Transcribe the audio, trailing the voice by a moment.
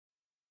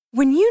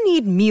When you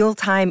need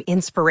mealtime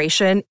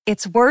inspiration,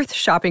 it's worth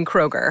shopping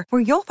Kroger,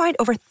 where you'll find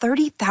over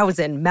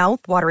 30,000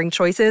 mouth-watering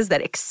choices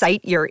that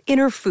excite your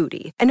inner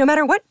foodie. And no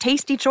matter what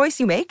tasty choice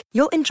you make,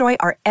 you'll enjoy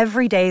our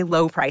everyday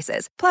low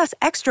prices, plus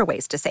extra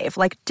ways to save,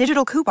 like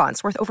digital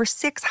coupons worth over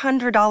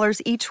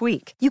 $600 each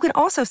week. You can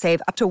also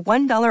save up to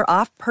 $1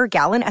 off per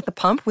gallon at the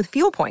pump with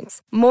fuel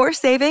points. More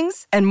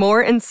savings and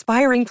more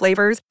inspiring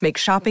flavors make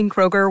shopping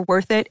Kroger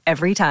worth it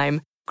every time.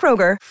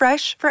 Kroger,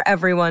 fresh for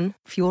everyone.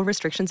 Fuel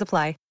restrictions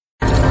apply.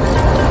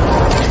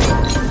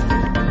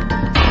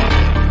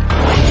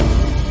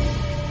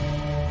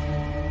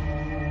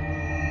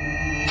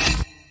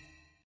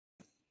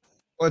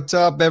 What's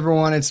up,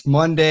 everyone? It's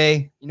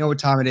Monday. You know what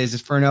time it is.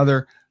 It's for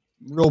another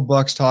Real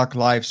Bucs Talk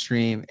live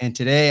stream. And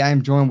today I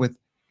am joined with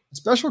a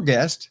special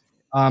guest.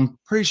 I'm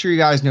pretty sure you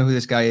guys know who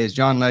this guy is.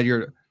 John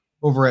Ledyard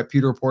over at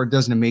Pewter Report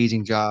does an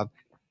amazing job.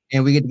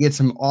 And we get to get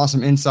some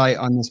awesome insight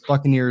on this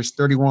Buccaneers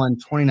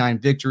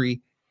 31-29 victory.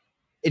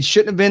 It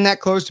shouldn't have been that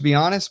close, to be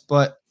honest,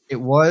 but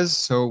it was.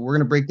 So we're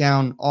going to break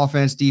down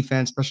offense,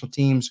 defense, special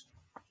teams,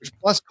 which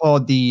Plus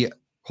called the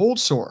cold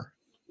sore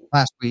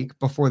last week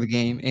before the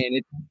game, and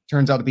it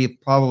turns out to be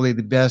probably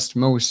the best,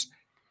 most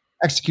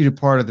executed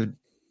part of the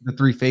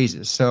three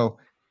phases. So,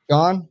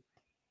 John,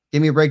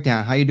 give me a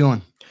breakdown. How you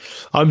doing?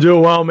 I'm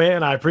doing well,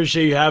 man. I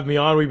appreciate you having me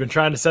on. We've been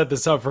trying to set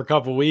this up for a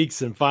couple of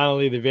weeks, and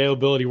finally the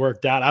availability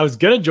worked out. I was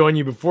going to join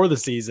you before the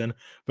season,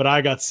 but I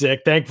got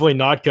sick. Thankfully,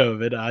 not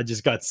COVID. I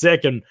just got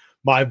sick, and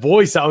my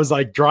voice, I was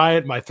like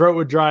my throat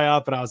would dry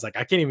up, and I was like,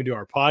 I can't even do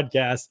our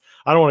podcast.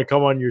 I don't want to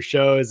come on your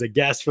show as a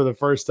guest for the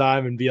first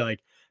time and be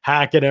like,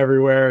 hacking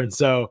everywhere. And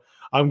so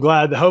I'm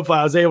glad that hopefully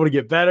I was able to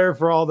get better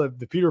for all the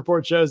Pewter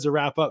Report shows to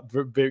wrap up,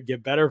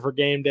 get better for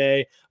game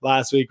day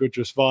last week, which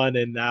was fun.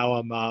 And now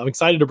I'm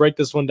excited to break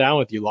this one down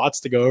with you. Lots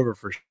to go over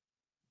for sure.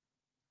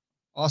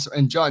 Awesome.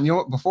 And John, you know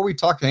what, before we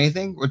talk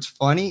anything, what's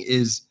funny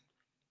is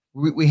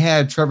we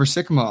had Trevor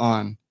Sikkema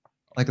on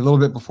like a little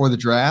bit before the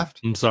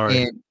draft. I'm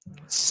sorry. And,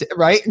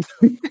 right?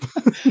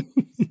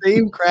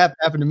 Same crap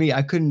happened to me.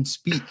 I couldn't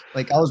speak.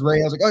 Like I was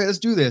ready. I was like, okay, let's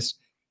do this.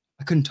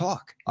 I couldn't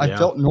talk. I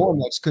felt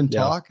normal. I just couldn't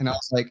talk. And I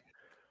was like,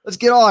 let's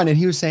get on. And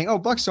he was saying, oh,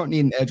 Bucs don't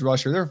need an edge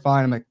rusher. They're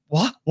fine. I'm like,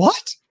 what? I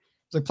was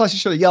like, plus you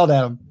should have yelled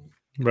at him.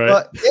 Right.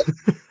 But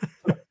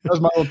that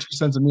was my little 2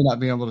 cents of me not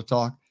being able to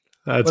talk.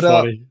 That's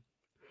funny.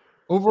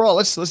 Overall,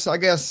 let's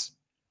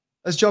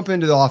jump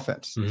into the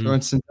offense. Mm-hmm. So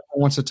since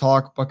everyone wants to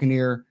talk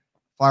Buccaneer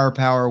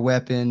firepower,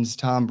 weapons,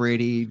 Tom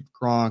Brady,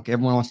 Gronk,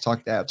 everyone wants to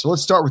talk that. So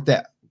let's start with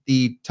that.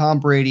 The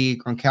Tom Brady,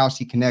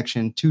 Gronkowski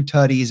connection, 2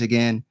 tutties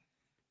again.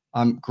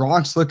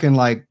 Gronk's looking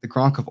like the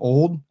Gronk of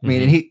old. I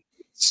mean, and he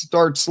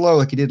starts slow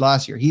like he did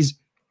last year. He's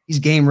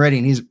game ready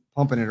and he's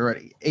pumping it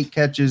already. 8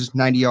 catches,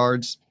 90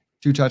 yards,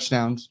 2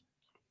 touchdowns.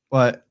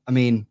 But I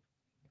mean,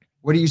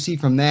 what do you see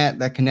from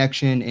that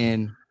connection,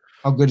 and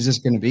how good is this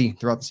going to be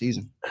throughout the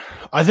season?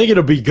 I think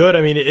it'll be good.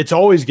 I mean, it's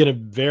always going to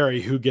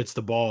vary who gets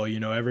the ball. You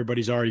know,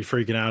 everybody's already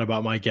freaking out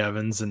about Mike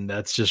Evans, and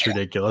that's just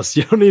ridiculous.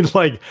 You don't need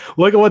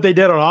look at what they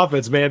did on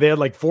offense, man. They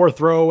had 4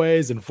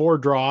 throwaways and 4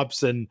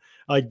 drops, and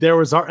there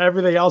was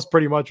everything else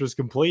pretty much was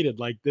completed.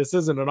 This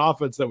isn't an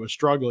offense that was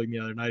struggling the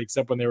other night,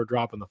 except when they were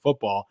dropping the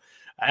football.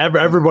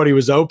 Everybody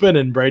was open,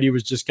 and Brady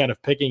was just kind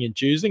of picking and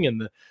choosing,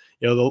 and the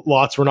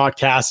lots were not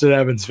cast in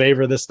Evans'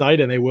 favor this night,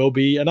 and they will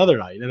be another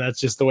night. And that's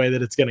just the way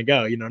that it's going to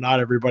go.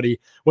 Not everybody,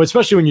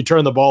 especially when you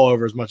turn the ball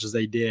over as much as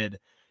they did,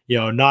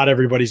 not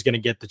everybody's going to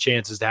get the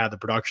chances to have the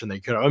production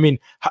they could have. I mean,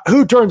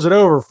 who turns it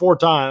over 4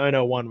 times? I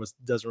know one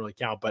doesn't really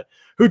count, but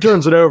who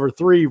turns it over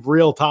 3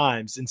 real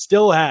times and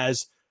still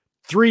has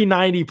 3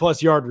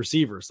 90+ yard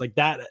receivers like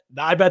that?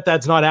 I bet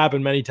that's not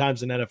happened many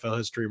times in NFL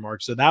history,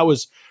 Mark. So that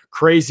was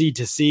crazy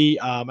to see.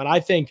 And I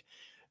think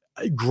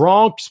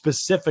Gronk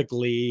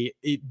specifically,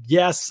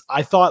 yes,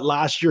 I thought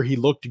last year he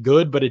looked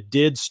good, but it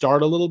did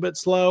start a little bit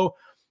slow.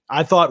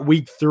 I thought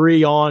week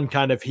 3 on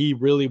he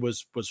really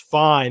was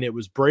fine. It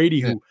was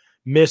Brady who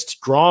missed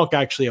Gronk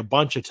actually a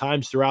bunch of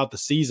times throughout the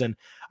season.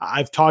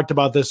 I've talked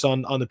about this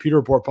on the Pewter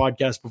Report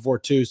podcast before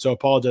too, so I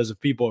apologize if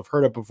people have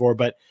heard it before,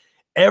 but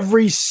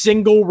every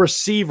single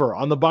receiver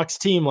on the Bucs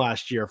team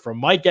last year, from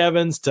Mike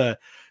Evans to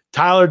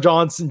Tyler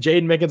Johnson,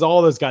 Jaden Mickens,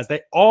 all those guys,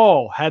 they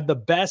all had the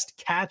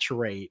best catch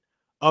rate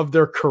of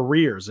their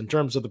careers in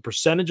terms of the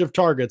percentage of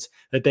targets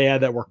that they had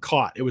that were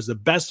caught. It was the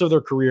best of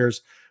their careers.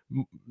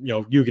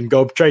 You can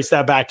go trace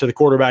that back to the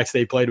quarterbacks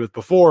they played with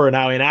before and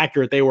how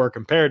inaccurate they were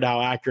compared to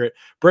how accurate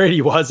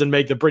Brady was, and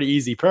make the pretty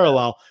easy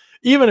parallel.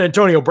 Even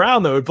Antonio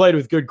Brown, though, who played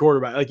with good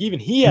quarterback,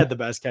 even he had the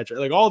best catch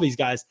rate. All these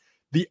guys,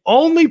 the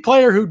only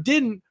player who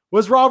didn't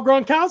was Rob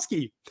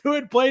Gronkowski, who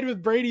had played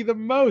with Brady the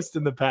most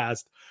in the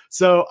past.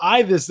 So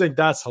I just think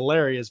that's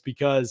hilarious,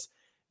 because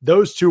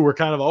those two were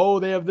kind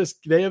of, they have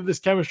this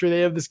chemistry,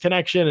 they have this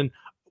connection. And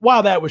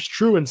while that was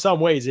true in some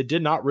ways, it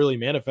did not really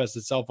manifest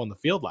itself on the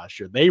field last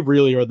year. They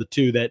really are the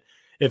two that,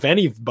 if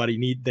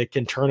anybody that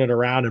can turn it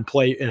around and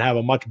play and have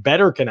a much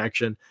better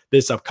connection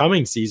this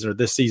upcoming season, or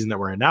this season that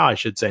we're in now, I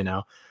should say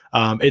now,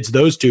 it's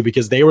those two,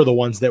 because they were the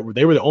ones they were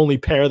the only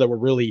pair that were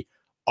really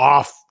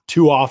off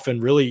too often.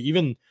 Really,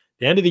 even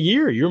the end of the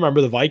year. You remember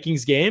the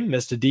Vikings game,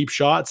 missed a deep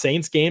shot.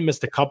 Saints game,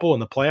 missed a couple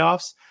in the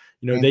playoffs.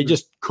 They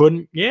just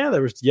couldn't. Yeah,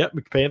 there was,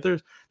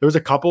 Panthers. There was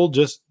a couple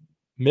just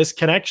missed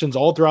connections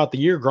all throughout the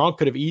year. Gronk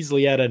could have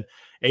easily had an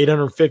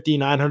 850,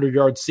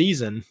 900-yard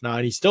season. Now,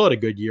 and he still had a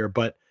good year,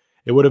 but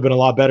it would have been a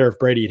lot better if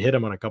Brady had hit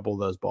him on a couple of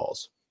those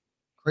balls.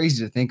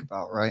 Crazy to think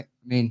about, right?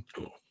 I mean,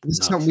 this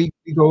is something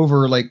we go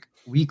over like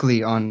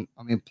weekly on.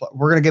 I mean,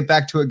 we're going to get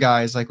back to it,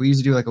 guys. Like we used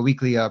to do like a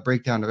weekly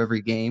breakdown of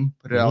every game,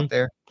 put it out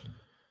there.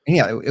 And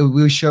yeah,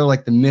 we show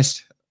like the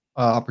missed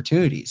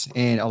opportunities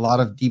and a lot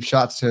of deep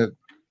shots to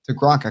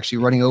Gronk actually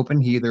running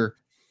open. He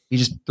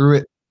just threw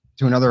it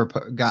to another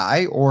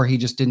guy, or he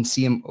just didn't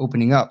see him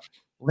opening up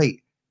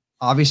late.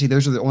 Obviously,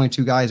 those are the only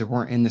two guys that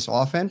weren't in this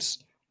offense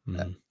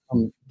from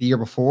the year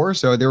before,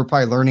 so they were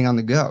probably learning on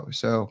the go.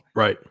 So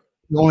right,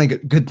 only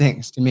good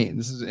things to me.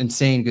 This is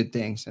insane good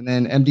things. And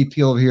then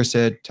MDP over here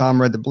said Tom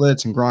read the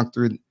blitz and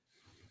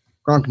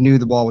Gronk knew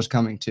the ball was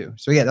coming too.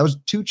 So yeah, that was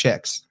 2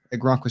 checks that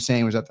Gronk was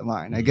saying was at the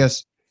line. I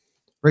guess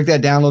break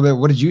that down a little bit.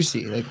 What did you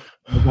see? Like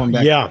going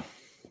back. Yeah.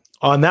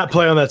 On that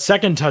play, on that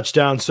second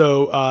touchdown,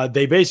 so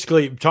they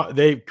basically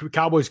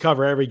Cowboys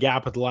cover every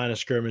gap at the line of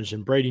scrimmage,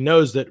 and Brady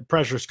knows that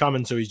pressure's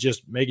coming, so he's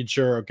just making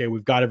sure, okay,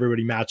 we've got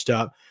everybody matched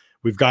up.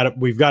 We've got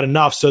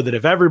enough so that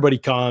if everybody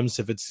comes,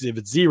 if it's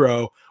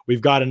 0, we've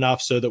got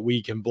enough so that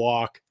we can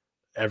block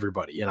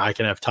everybody, and I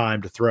can have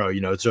time to throw.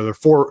 So the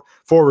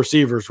four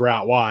receivers were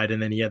out wide, and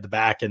then he had the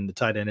back and the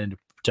tight end in to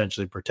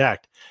potentially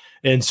protect.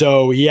 And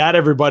so he had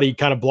everybody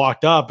kind of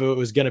blocked up. It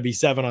was going to be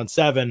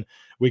 7-on-7.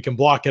 We can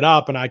block it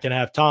up and I can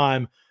have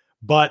time.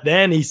 But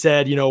then he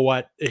said, you know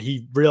what?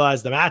 He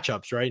realized the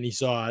matchups, right? And he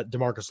saw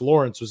DeMarcus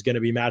Lawrence was going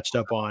to be matched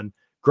up on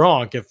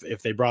Gronk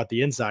if they brought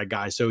the inside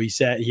guy. So he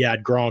said he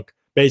had Gronk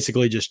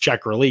basically just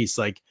check release.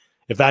 Like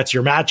if that's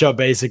your matchup,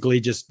 basically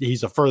just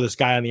he's the furthest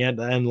guy on the end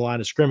of the line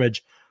of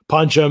scrimmage,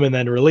 punch him and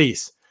then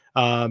release.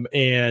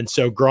 And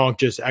so Gronk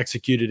just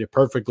executed it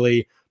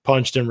perfectly,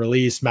 punched and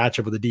released,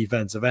 matchup with the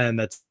defensive end.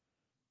 That's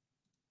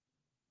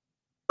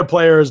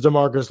player as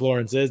DeMarcus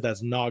Lawrence is,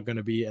 that's not going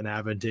to be an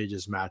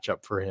advantageous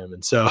matchup for him.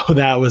 And so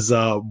that was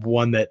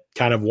one that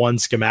kind of won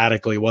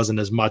schematically, wasn't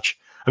as much.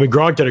 I mean,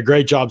 Gronk did a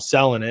great job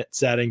selling it,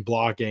 setting,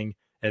 blocking,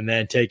 and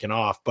then taking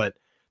off. But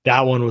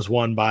that one was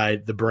won by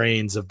the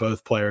brains of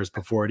both players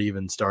before it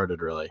even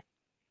started, really.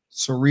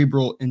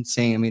 Cerebral,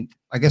 insane. I mean,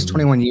 I guess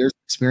 21 years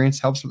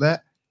experience helps with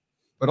that.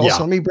 But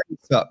also, let me bring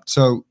this up.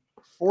 So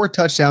 4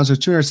 touchdowns, there's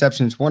 2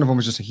 interceptions. One of them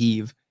was just a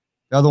heave.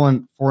 The other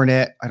one,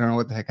 Fournette, I don't know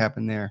what the heck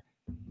happened there.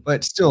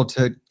 But still,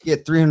 to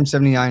get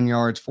 379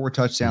 yards, 4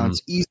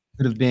 touchdowns, easily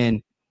could have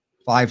been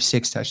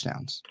 5-6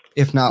 touchdowns,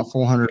 if not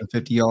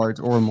 450 yards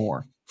or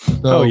more.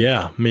 So,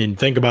 I mean,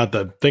 think about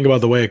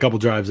the way a couple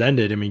drives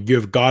ended. I mean, you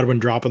have Godwin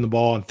dropping the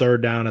ball on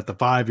 3rd down at the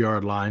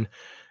 5-yard line,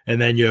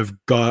 and then you have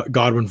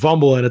Godwin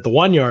fumbling at the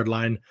 1-yard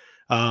line.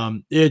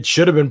 It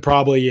should have been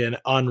probably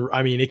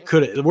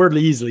we're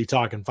easily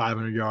talking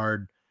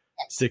 500-yard,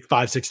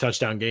 5-6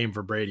 touchdown game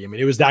for Brady. I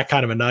mean, it was that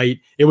kind of a night.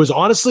 It was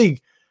honestly.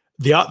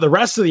 The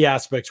rest of the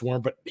aspects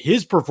weren't, but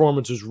his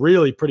performance was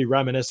really pretty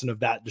reminiscent of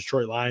that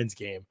Detroit Lions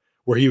game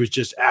where he was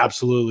just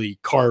absolutely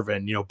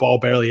carving, ball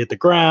barely hit the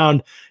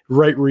ground,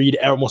 right read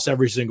almost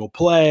every single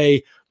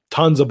play,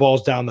 tons of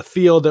balls down the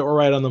field that were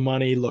right on the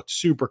money, looked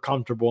super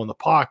comfortable in the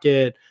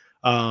pocket.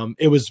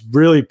 It was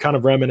really kind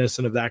of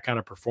reminiscent of that kind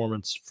of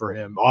performance for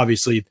him.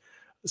 Obviously,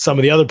 some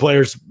of the other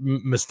players'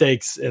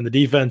 mistakes in the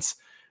defense,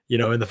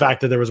 and the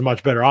fact that there was a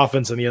much better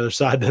offense on the other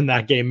side than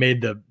that game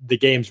made the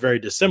games very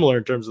dissimilar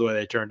in terms of the way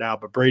they turned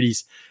out. But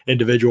Brady's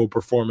individual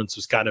performance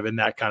was kind of in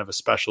that kind of a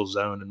special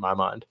zone in my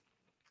mind.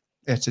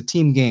 It's a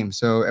team game,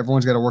 so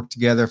everyone's got to work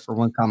together for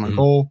one common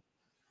goal.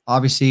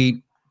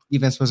 Obviously,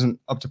 defense wasn't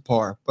up to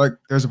par, but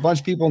there's a bunch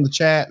of people in the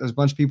chat. There's a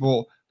bunch of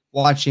people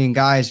watching.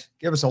 Guys,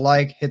 give us a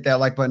like, hit that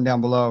like button down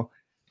below.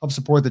 Help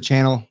support the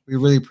channel. We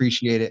really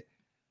appreciate it.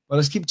 But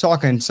let's keep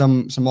talking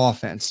some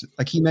offense.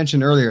 Like he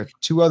mentioned earlier,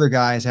 2 other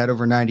guys had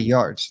over 90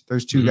 yards.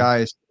 Those 2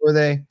 guys, who were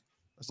they?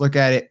 Let's look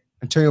at it.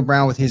 Antonio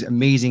Brown with his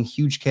amazing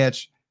huge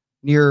catch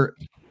near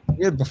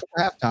before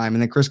halftime.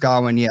 And then Chris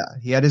Godwin, he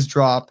had his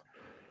drop.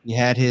 He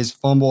had his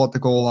fumble at the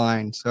goal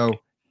line. So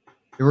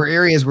there were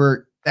areas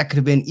where that could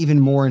have been even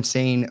more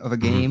insane of a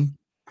game.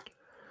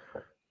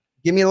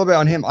 Give me a little bit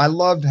on him. I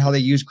loved how they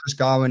used Chris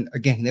Godwin.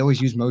 Again, they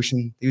always use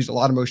motion. They used a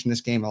lot of motion in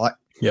this game. A lot.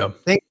 Yeah.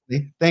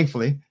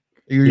 Thankfully,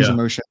 you're using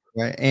motion.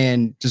 Right?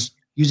 And just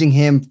using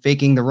him,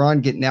 faking the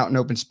run, getting out in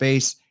open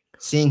space,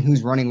 seeing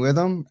who's running with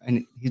him,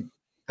 and the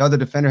other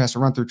defender has to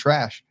run through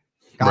trash.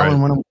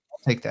 Godwin went, I'll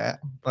take that.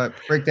 But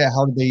break that.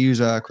 How did they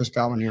use Chris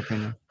Godwin, in your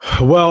opinion?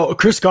 Well,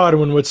 Chris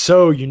Godwin, what's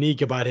so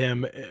unique about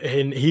him,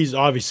 and he's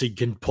obviously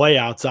can play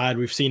outside.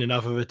 We've seen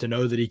enough of it to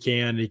know that he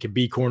can. He can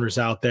beat corners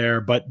out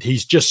there, but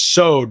he's just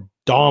so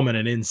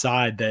dominant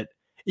inside that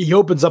he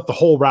opens up the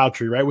whole route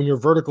tree, right? When you're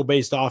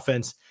vertical-based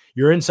offense,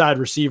 your inside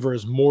receiver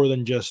is more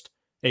than just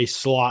a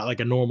slot, like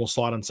a normal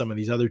slot on some of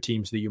these other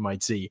teams that you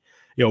might see.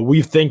 You know,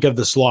 we think of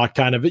the slot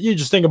kind of, you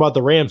just think about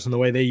the Rams and the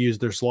way they use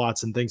their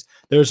slots and things.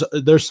 There's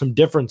some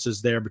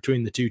differences there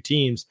between the two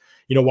teams.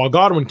 You know, while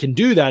Godwin can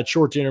do that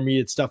short to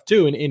intermediate stuff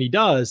too, and he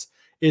does,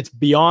 it's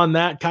beyond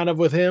that kind of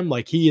with him.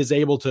 Like, he is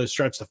able to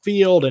stretch the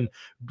field, and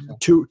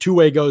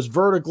two-way goes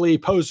vertically,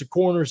 post to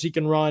corners. He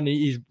can run.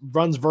 He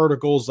runs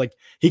verticals. Like,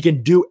 he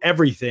can do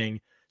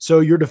everything. So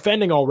you're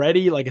defending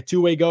already like a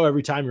two-way go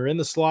every time you're in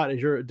the slot as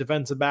you're a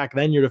defensive back.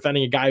 Then you're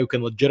defending a guy who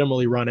can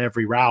legitimately run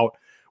every route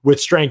with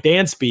strength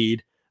and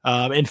speed,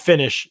 and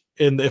finish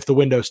if the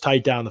window's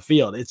tight down the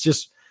field.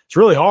 It's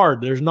really hard.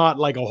 There's not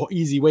like a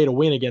easy way to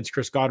win against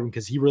Chris Godwin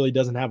because he really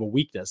doesn't have a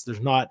weakness. There's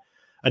not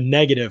a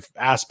negative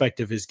aspect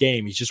of his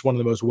game. He's just one of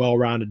the most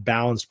well-rounded,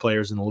 balanced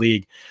players in the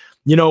league.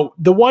 You know,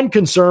 the one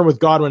concern with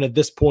Godwin at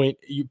this point,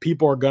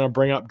 people are going to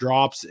bring up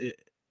drops.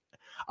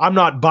 I'm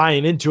not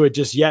buying into it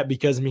just yet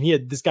because, I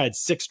mean, this guy had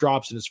 6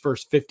 drops in his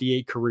first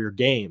 58 career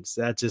games.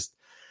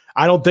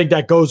 I don't think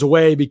that goes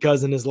away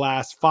because in his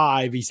last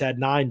 5, he's had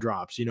 9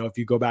 drops. You know, if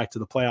you go back to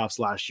the playoffs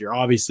last year,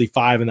 obviously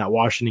 5 in that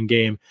Washington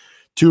game,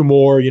 2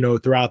 more, you know,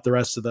 throughout the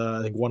rest of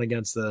I think 1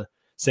 against the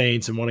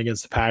Saints and 1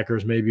 against the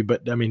Packers maybe.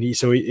 But I mean,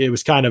 it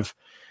was kind of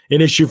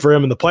an issue for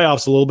him in the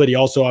playoffs a little bit. He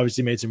also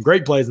obviously made some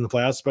great plays in the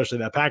playoffs, especially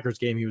that Packers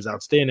game. He was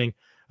outstanding.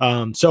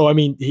 So, I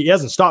mean, he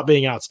hasn't stopped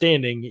being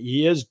outstanding.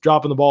 He is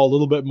dropping the ball a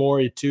little bit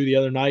more too the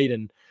other night,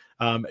 and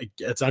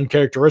it's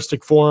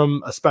uncharacteristic for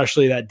him,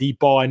 especially that deep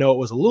ball. I know it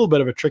was a little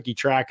bit of a tricky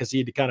track because he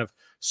had to kind of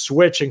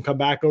switch and come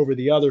back over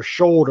the other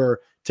shoulder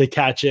to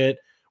catch it,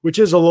 which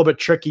is a little bit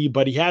tricky,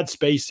 but he had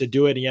space to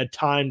do it. And he had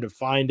time to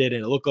find it,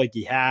 and it looked like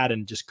he had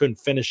and just couldn't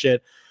finish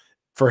it.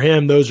 For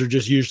him, those are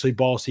just usually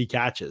balls he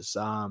catches.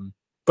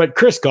 But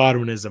Chris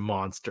Godwin is a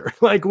monster.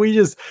 Like, we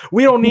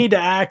don't need to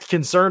act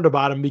concerned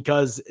about him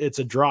because it's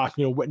a drop.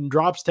 You know, when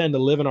drops tend to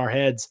live in our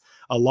heads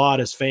a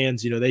lot as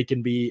fans, you know, they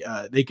can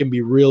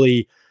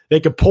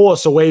pull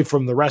us away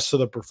from the rest of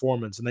the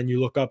performance. And then you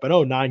look up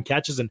and, 9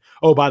 catches. And,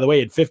 by the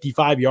way, at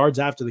 55 yards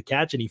after the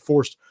catch, and he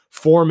forced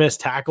 4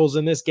 missed tackles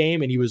in this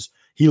game. And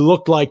he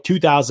looked like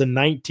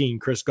 2019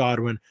 Chris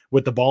Godwin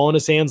with the ball in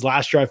his hands.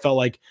 Last year, I felt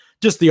like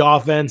just the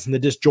offense and the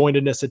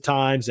disjointedness at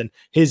times and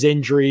his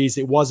injuries,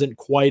 it wasn't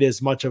quite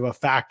as much of a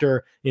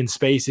factor in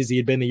space as he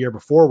had been the year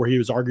before, where he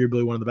was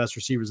arguably one of the best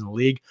receivers in the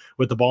league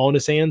with the ball in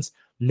his hands.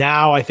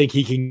 Now I think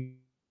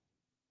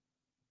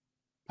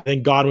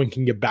Godwin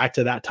can get back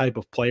to that type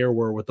of player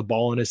where with the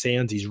ball in his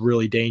hands, he's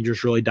really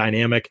dangerous, really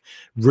dynamic,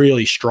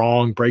 really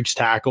strong, breaks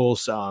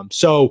tackles.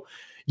 So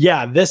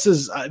yeah, this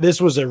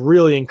was a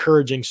really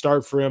encouraging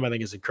start for him. I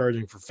think it's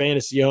encouraging for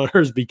fantasy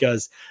owners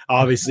because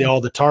obviously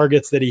all the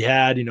targets that he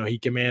had, you know, he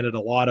commanded a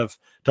lot of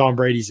Tom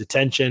Brady's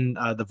attention.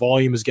 The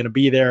volume is going to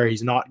be there.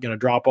 He's not going to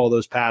drop all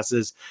those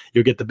passes.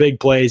 You'll get the big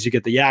plays, you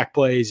get the yak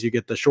plays, you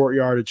get the short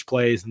yardage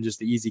plays, and just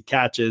the easy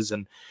catches.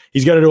 And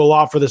he's going to do a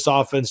lot for this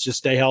offense. Just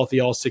stay healthy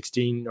all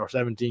 16 or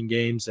 17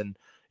 games, and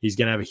he's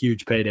going to have a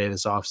huge payday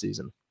this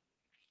offseason.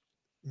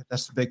 Yeah,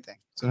 that's the big thing.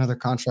 It's another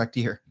contract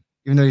year,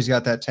 even though he's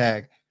got that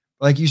tag.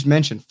 Like you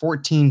mentioned,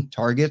 14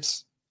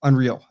 targets,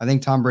 unreal. I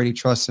think Tom Brady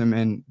trusts him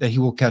and that he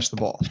will catch the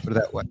ball, put it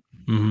that way.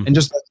 Mm-hmm. And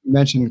just like you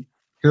mentioned,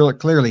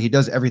 clearly he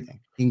does everything.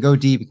 He can go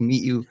deep. He can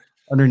meet you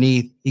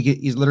underneath.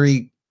 He's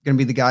literally going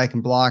to be the guy who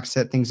can block,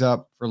 set things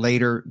up for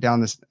later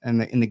down this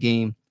in the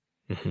game.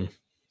 Mm-hmm.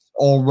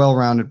 All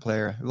well-rounded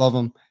player. I love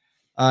him.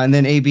 And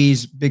then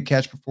AB's big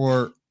catch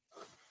before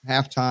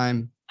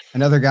halftime.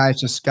 Another guy's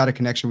just got a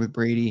connection with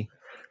Brady.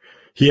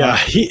 Yeah,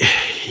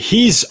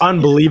 he's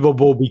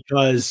unbelievable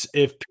because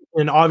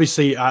and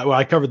obviously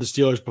I covered the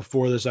Steelers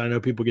before this. I know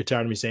people get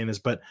tired of me saying this,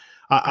 but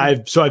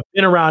I've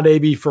been around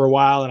AB for a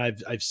while,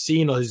 and I've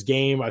seen his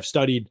game. I've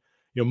studied,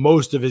 you know,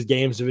 most of his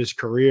games of his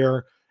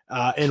career,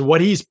 and what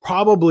he's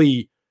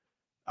probably,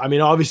 I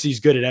mean, obviously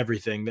he's good at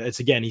everything.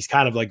 He's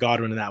kind of like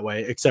Godwin in that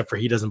way, except for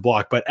he doesn't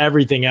block, but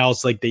everything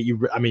else like that,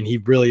 he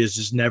really has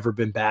just never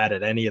been bad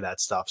at any of that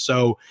stuff.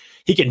 So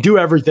he can do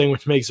everything,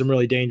 which makes him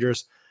really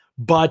dangerous,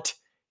 but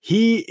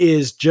he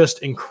is just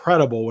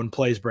incredible when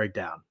plays break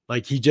down.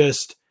 Like, he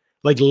just,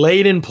 like,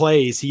 late in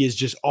plays, he has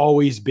just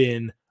always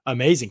been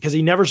amazing because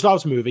he never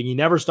stops moving. He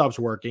never stops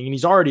working, and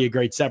he's already a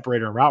great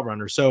separator and route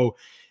runner. So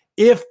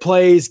if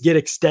plays get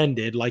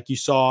extended, like you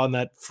saw in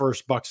that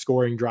first Bucs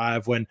scoring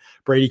drive when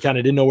Brady kind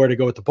of didn't know where to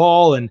go with the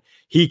ball, and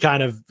he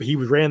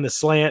ran the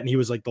slant, and he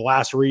was like the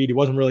last read. He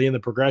wasn't really in the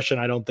progression,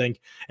 I don't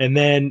think. And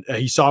then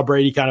he saw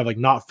Brady kind of like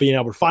not being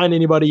able to find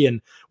anybody and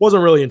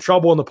wasn't really in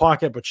trouble in the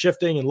pocket, but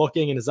shifting and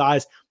looking in his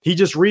eyes. He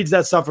just reads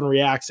that stuff and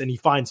reacts, and he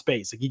finds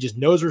space. Like, he just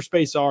knows where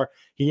space are.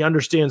 He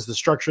understands the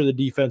structure of the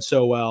defense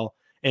so well.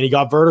 And he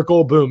got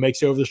vertical, boom, makes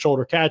the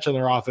over-the-shoulder catch, and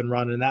they're off and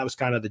running. And that was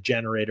kind of the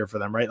generator for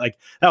them, right? Like,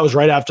 that was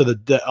right after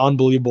the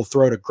unbelievable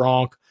throw to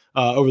Gronk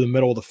over the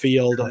middle of the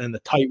field and the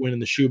tight win in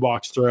the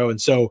shoebox throw.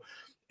 And so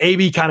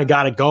AB kind of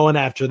got it going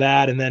after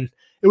that. And then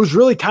it was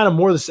really kind of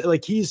more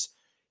like he's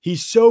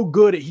so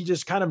good. He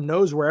just kind of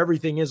knows where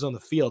everything is on the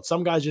field.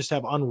 Some guys just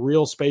have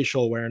unreal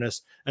spatial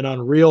awareness and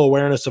unreal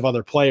awareness of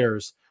other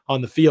players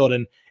on the field.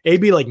 And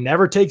AB like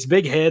never takes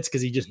big hits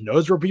because he just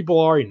knows where people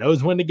are. He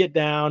knows when to get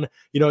down.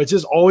 It's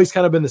just always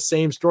kind of been the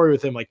same story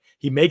with him. Like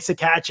he makes a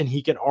catch and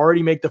he can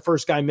already make the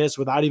first guy miss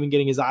without even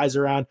getting his eyes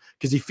around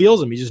because he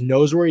feels him. He just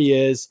knows where he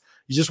is.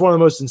 He's just one of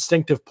the most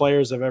instinctive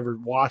players I've ever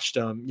watched.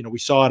 We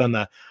saw it on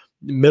the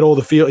middle of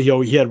the field.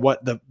 He had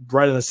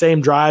right on the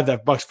same drive,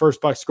 that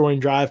first Bucs scoring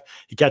drive.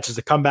 He catches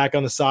a comeback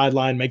on the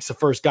sideline, makes the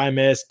first guy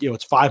miss.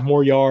 It's 5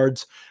 more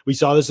yards. We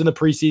saw this in the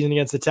preseason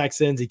against the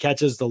Texans. He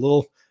catches the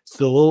little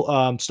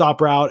stop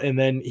route, and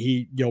then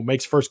he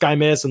makes first guy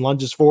miss and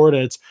lunges forward,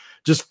 and it's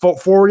just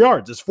 4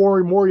 yards. It's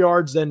 4 more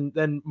yards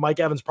than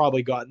Mike Evans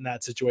probably got in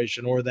that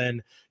situation, or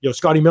then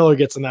Scotty Miller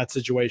gets in that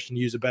situation,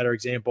 to use a better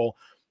example.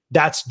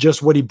 That's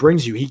just what he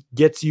brings you. He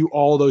gets you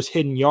all those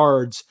hidden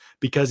yards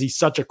because he's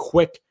such a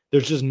quick.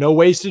 There's just no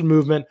wasted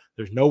movement.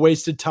 There's no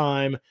wasted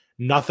time.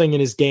 Nothing in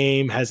his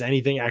game has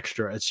anything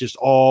extra. It's just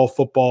all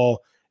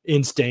football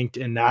instinct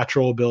and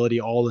natural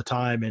ability all the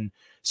time. And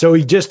so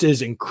he just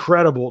is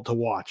incredible to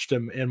watch,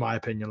 in my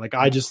opinion. Like,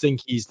 I just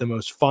think he's the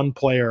most fun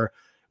player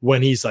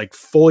when he's like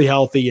fully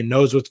healthy and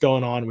knows what's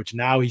going on, which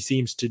now he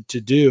seems to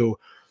do.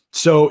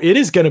 So it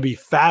is going to be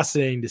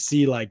fascinating to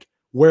see like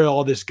where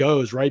all this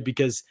goes, right?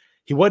 Because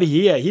he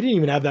didn't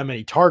even have that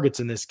many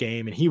targets in this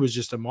game, and he was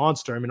just a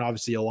monster. I mean,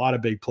 obviously a lot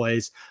of big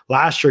plays.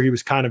 Last year, he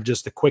was kind of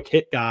just a quick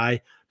hit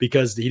guy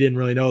because he didn't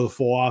really know the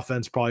full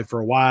offense probably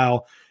for a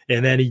while.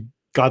 And then he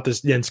got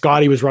this, and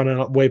Scotty was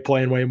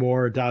playing way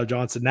more, Tyler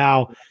Johnson.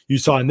 Now you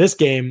saw in this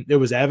game, it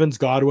was Evans,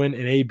 Godwin,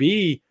 and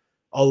AB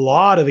a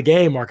lot of the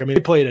game, Mark. I mean,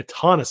 they played a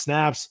ton of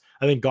snaps.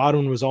 I think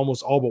Godwin was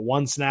almost all but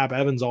 1 snap,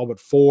 Evans all but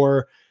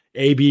 4.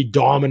 AB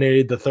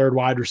dominated the third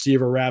wide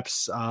receiver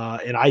reps.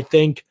 And I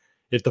think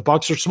if the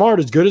Bucs are smart,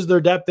 as good as their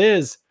depth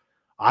is,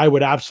 I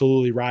would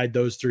absolutely ride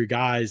those 3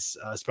 guys,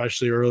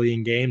 especially early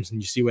in games,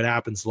 and you see what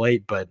happens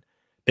late. But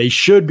they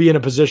should be in a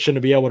position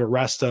to be able to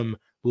rest them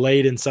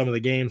late in some of the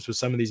games with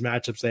some of these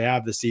matchups they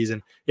have this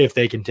season if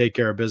they can take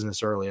care of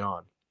business early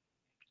on.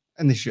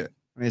 And they should.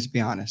 I mean, let's be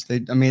honest.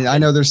 I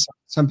know there's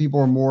some people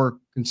are more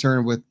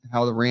concerned with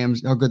how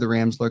good the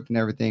Rams looked and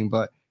everything,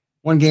 but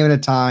one game at a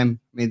time.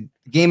 I mean,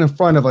 the game in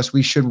front of us,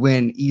 we should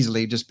win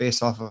easily just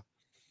based off of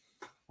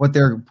what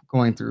they're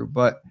going through.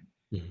 But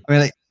I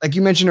mean, like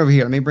you mentioned over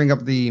here, let me bring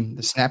up the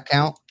snap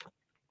count.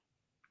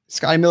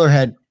 Scotty Miller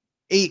had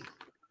 8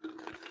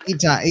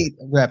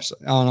 reps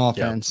on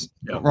offense.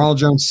 Yep. Ronald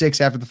Jones 6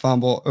 after the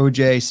fumble.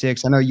 OJ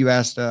 6. I know you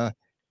asked BA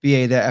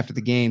that after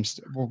the games.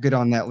 We'll get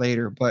on that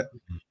later. But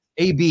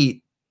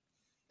AB,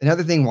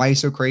 another thing why he's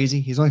so crazy,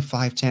 he's only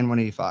 5'10",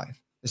 185.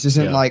 This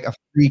isn't like a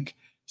freak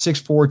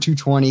 6'4",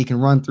 220. He can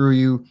run through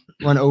you,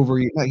 run over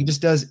you. No, he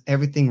just does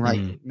everything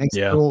right. Makes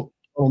little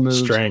moves.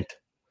 Strength.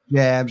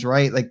 Jabs,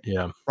 right? Like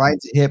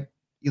rides the hip,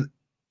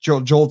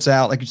 jolts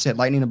out, like you said,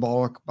 lightning in a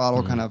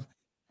bottle kind of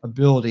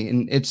ability.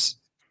 And it's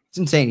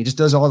insane. He just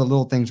does all the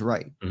little things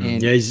right.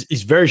 And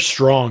he's very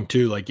strong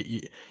too. Like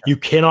you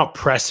cannot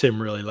press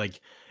him really. Like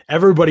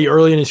everybody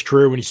early in his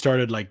career when he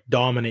started like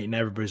dominating,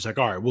 everybody's like,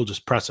 all right, we'll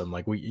just press him.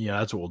 Like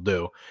that's what we'll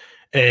do.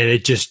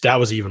 And that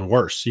was even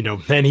worse.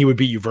 Then he would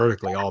beat you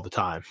vertically all the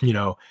time.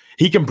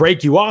 He can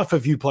break you off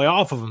if you play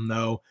off of him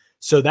though.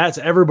 So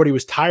everybody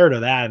was tired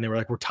of that. And they were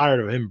like, we're tired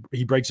of him.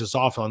 He breaks us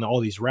off on all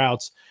these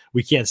routes.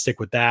 We can't stick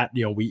with that.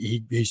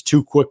 He's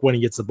too quick when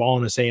he gets the ball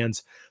in his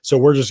hands. So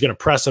we're just going to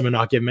press him and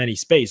not give him any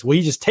space. Well,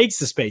 he just takes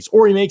the space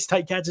or he makes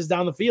tight catches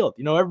down the field.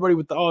 Everybody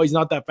he's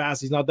not that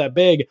fast. He's not that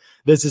big.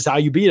 This is how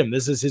you beat him.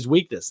 This is his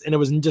weakness. And it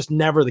was just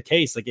never the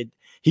case.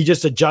 He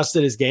just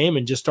adjusted his game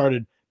and just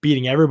started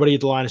beating everybody at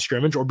the line of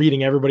scrimmage or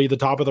beating everybody at the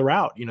top of the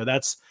route.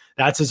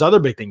 That's his other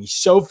big thing. He's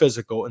so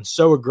physical and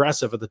so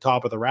aggressive at the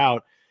top of the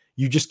route.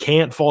 You just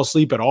can't fall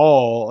asleep at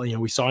all.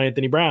 We saw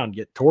Anthony Brown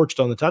get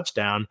torched on the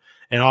touchdown,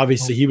 and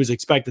obviously he was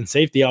expecting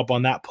safety up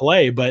on that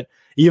play. But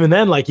even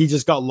then, he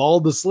just got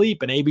lulled to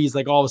sleep, and AB's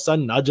all of a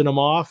sudden nudging him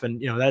off,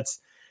 and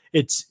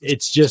it's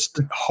just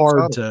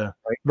hard to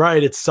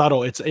right. It's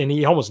subtle. And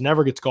he almost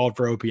never gets called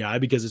for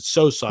OPI because it's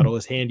so subtle.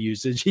 His hand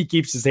usage, he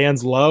keeps his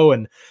hands low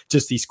and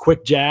just these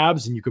quick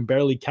jabs, and you can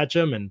barely catch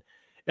him.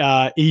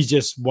 And he's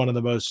just one of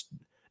the most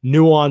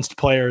nuanced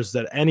players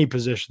that any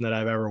position that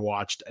I've ever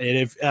watched.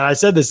 And I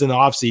said this in the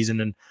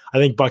offseason, and I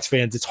think Bucs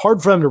fans, it's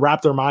hard for them to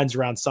wrap their minds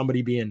around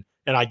somebody being,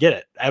 and I get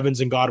it,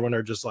 Evans and Godwin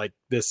are just like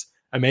this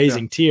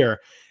amazing tier.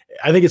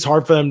 I think it's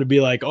hard for them to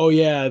be like, oh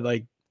yeah,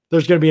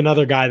 there's going to be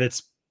another guy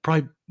that's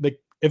probably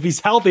if he's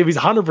healthy, if he's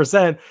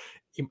 100%,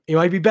 he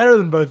might be better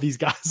than both these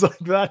guys.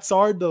 That's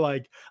hard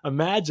to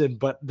imagine,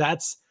 but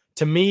that's,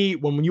 to me,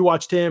 when you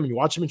watched him and you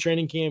watch him in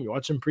training camp, you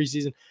watch him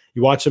preseason,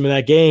 you watch him in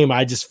that game,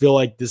 I just feel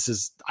like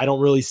I don't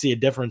really see a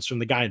difference from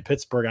the guy in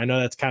Pittsburgh. I know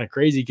that's kind of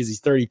crazy because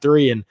he's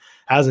 33 and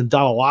hasn't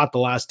done a lot the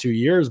last 2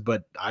 years,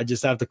 but I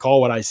just have to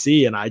call what I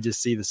see, and I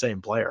just see the same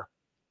player.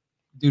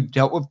 Dude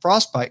dealt with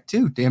frostbite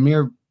too. Damn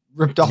near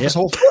ripped off his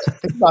whole foot.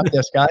 Think about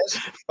this, guys.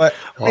 But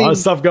a lot of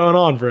stuff going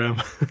on for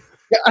him.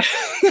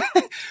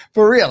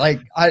 For real.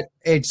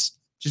 It's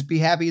just be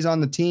happy he's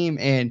on the team.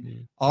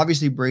 And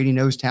obviously Brady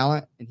knows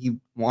talent, and he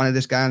wanted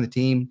this guy on the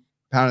team,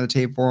 pounding the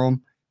tape for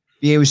him.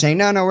 BA was saying,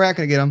 no, we're not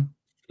going to get him.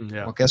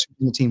 Yeah. Well, guess who's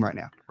in the team right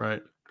now?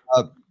 Right.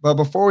 But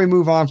before we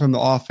move on from the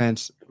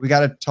offense, we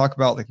got to talk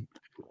about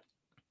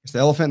it's the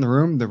elephant in the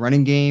room, the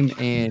running game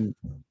and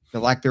the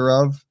lack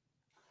thereof.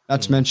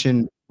 Not to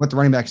mention what the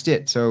running backs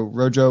did. So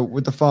Rojo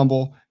with the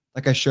fumble,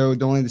 like I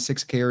showed, only the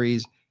 6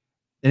 carries.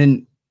 And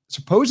then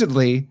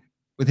supposedly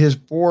with his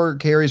 4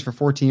 carries for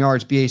 14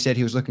 yards, BA said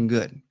he was looking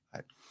good.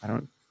 I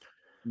don't,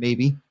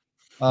 maybe.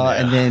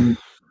 And then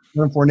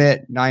Leonard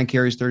Fournette, 9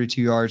 carries,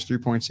 32 yards,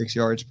 3.6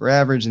 yards per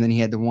average. And then he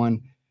had the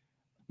one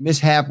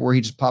mishap where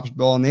he just pops the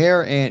ball in the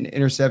air and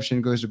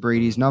interception goes to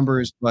Brady's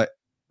numbers, but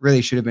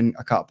really should have been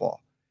a caught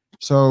ball.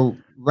 So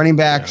running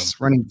backs,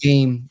 running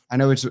game. I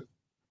know it's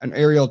an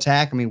aerial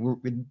attack. I mean,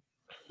 it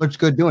looks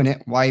good doing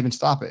it. Why even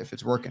stop it if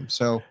it's working?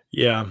 So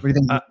yeah. What do you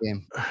think of the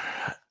game?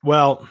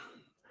 Well,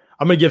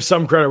 I'm going to give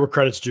some credit where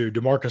credit's due.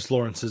 DeMarcus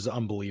Lawrence is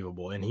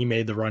unbelievable, and he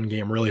made the run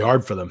game really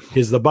hard for them.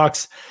 Because the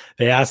Bucs,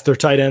 they asked their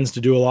tight ends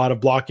to do a lot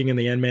of blocking in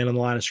the end man on the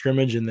line of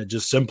scrimmage, and that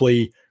just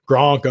simply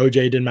Gronk, OJ,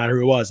 didn't matter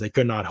who it was. They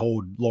could not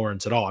hold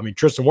Lawrence at all. I mean,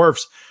 Tristan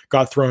Wirfs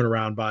got thrown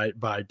around by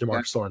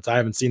DeMarcus Lawrence. I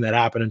haven't seen that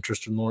happen in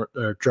Tristan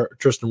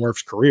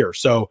Wirfs' career.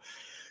 So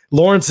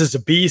Lawrence is a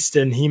beast,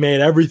 and he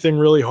made everything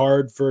really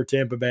hard for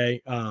Tampa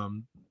Bay.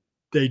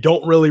 They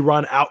don't really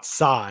run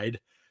outside,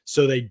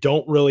 so they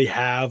don't really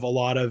have a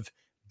lot of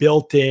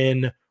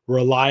built-in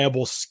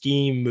reliable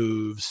scheme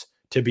moves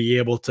to be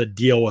able to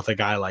deal with a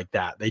guy like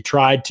that. They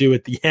tried to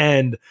at the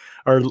end,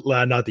 or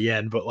not the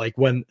end, but like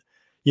when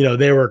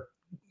they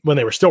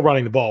were still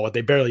running the ball, but they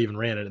barely even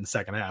ran it in the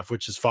second half,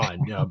 which is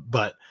fine.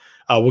 But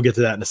we'll get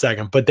to that in a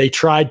second. But they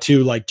tried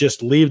to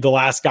just leave the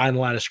last guy in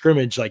the line of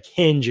scrimmage,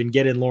 hinge and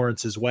get in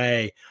Lawrence's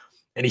way.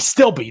 And he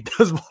still beat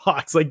those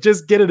blocks.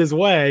 Just get in his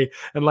way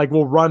and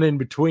we'll run in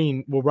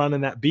between, we'll run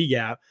in that B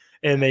gap.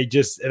 And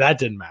that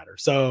didn't matter.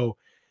 So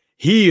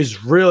he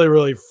is really,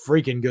 really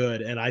freaking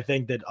good. And I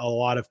think that a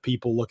lot of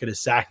people look at his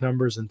sack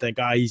numbers and think,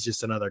 he's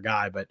just another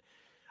guy. But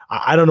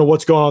I don't know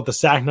what's going on with the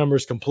sack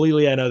numbers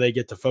completely. I know they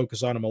get to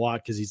focus on him a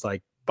lot because he's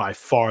by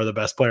far the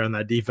best player on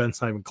that defense,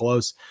 not even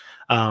close.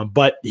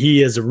 But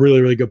he is a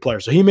really, really good player.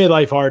 So he made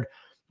life hard.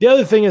 The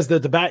other thing is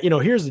that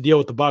here's the deal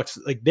with the Bucs.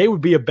 They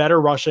would be a better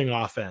rushing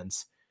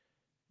offense.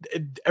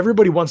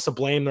 Everybody wants to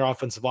blame their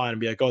offensive line and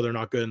be like, they're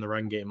not good in the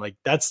run game.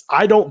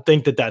 I don't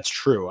think that that's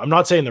true. I'm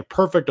not saying they're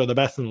perfect or the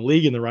best in the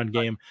league in the run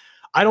game.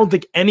 I don't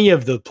think any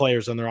of the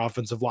players on their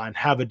offensive line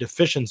have a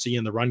deficiency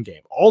in the run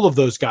game. All of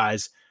those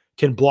guys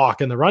can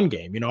block in the run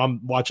game.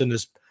 I'm watching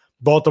this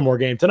Baltimore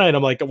game tonight.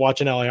 I'm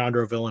watching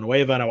Alejandro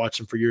Villanueva, and I watched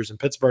him for years in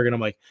Pittsburgh. And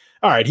I'm like,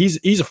 all right,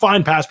 he's a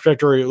fine pass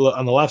protector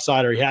on the left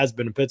side, or he has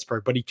been in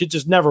Pittsburgh, but he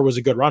just never was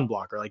a good run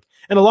blocker.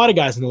 And a lot of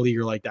guys in the league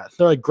are like that.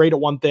 They're great at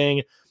one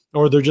thing,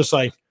 or they're just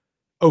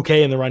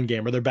okay in the run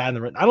game, or they're bad in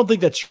the run. I don't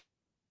think that's true.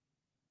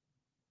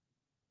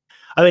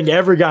 I think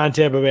every guy in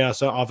Tampa Bay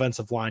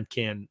offensive line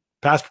can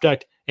pass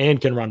protect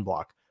and can run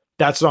block.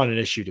 That's not an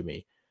issue to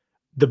me.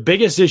 The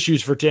biggest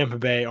issues for Tampa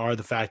Bay are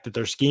the fact that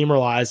their scheme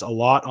relies a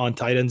lot on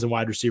tight ends and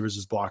wide receivers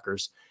as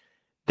blockers.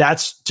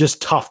 That's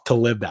just tough to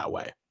live that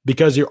way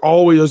because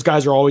those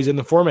guys are always in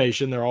the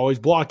formation. They're always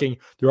blocking.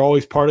 They're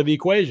always part of the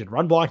equation.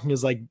 Run blocking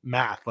is like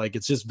math.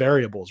 It's just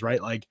variables, right?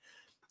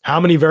 How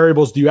many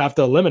variables do you have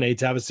to eliminate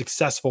to have a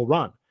successful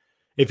run?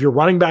 If your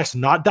running back's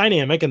not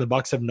dynamic and the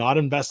Bucs have not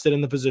invested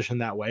in the position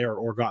that way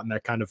or gotten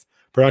that kind of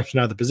production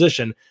out of the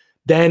position,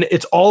 then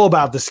it's all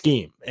about the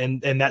scheme.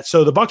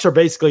 So the Bucs are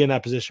basically in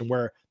that position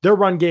where their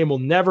run game will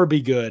never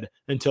be good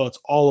until it's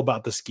all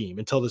about the scheme,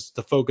 until it's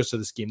the focus of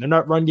the scheme.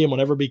 Their run game will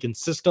never be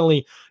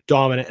consistently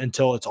dominant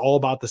until it's all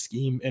about the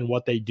scheme and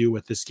what they do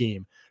with the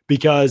scheme.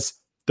 Because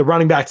the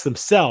running backs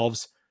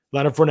themselves,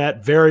 Leonard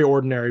Fournette, very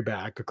ordinary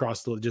back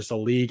across just a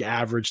league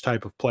average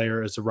type of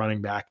player as a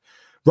running back.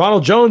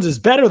 Ronald Jones is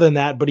better than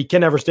that, but he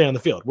can never stay on the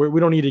field. We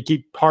don't need to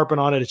keep harping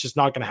on it. It's just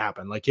not going to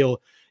happen.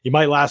 He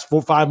might last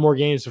 4-5 more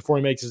games before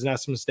he makes his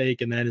next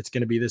mistake, and then it's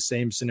going to be the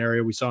same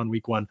scenario we saw in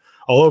week 1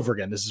 all over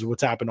again. This is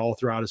what's happened all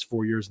throughout his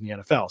 4 years in the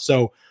NFL.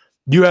 So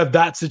you have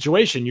that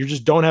situation. You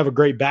just don't have a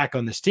great back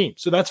on this team.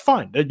 So that's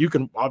fine. They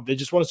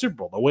just won a Super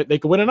Bowl. They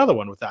could win another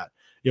one with that.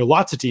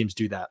 Lots of teams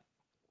do that.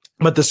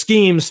 But the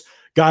schemes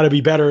got to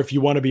be better if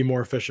you want to be more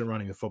efficient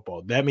running the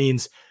football. That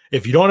means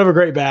if you don't have a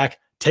great back,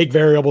 take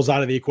variables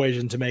out of the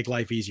equation to make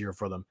life easier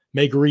for them,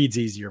 make reads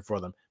easier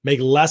for them, make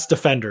less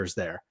defenders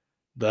there.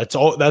 That's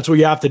all. That's what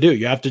you have to do.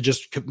 You have to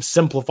just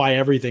simplify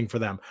everything for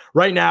them.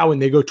 Right now, when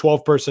they go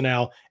 12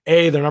 personnel,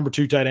 their number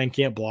 2 tight end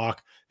can't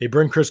block. They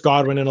bring Chris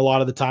Godwin in a lot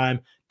of the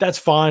time. That's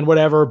fine,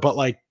 whatever.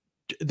 But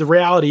the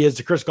reality is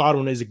that Chris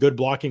Godwin is a good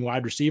blocking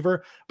wide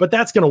receiver, but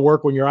that's going to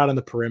work when you're out on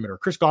the perimeter.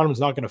 Chris Godwin's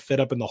not going to fit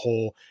up in the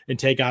hole and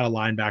take out a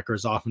linebacker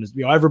as often as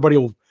everybody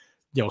will.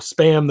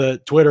 Spam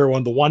the Twitter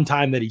the one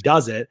time that he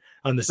does it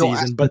on the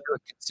season, but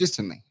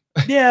consistently.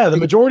 Yeah, the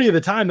majority of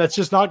the time that's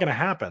just not going to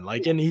happen.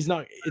 And he's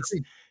not.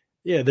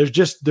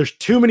 There's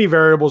too many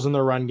variables in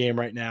their run game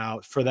right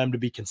now for them to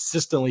be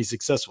consistently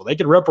successful. They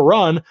could rip a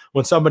run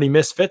when somebody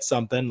misfits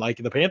something, like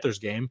in the Panthers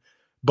game,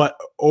 But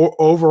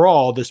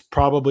overall, this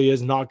probably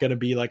is not going to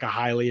be like a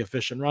highly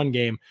efficient run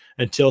game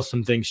until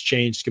some things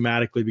change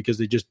schematically, because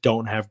they just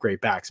don't have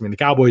great backs. I mean, the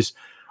Cowboys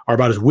are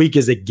about as weak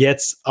as it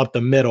gets up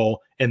the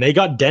middle, and they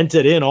got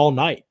dented in all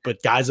night.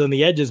 But guys on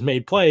the edges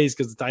made plays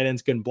because the tight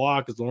ends couldn't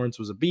block, because Lawrence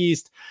was a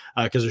beast,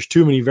 because there's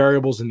too many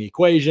variables in the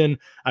equation.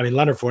 I mean,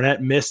 Leonard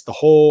Fournette missed the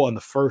hole on the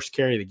first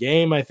carry of the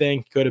game, I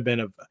think. Could have been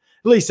at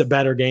least a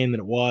better game than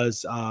it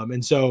was.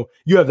 And so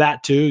you have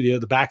that too. You know,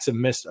 the backs have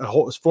missed a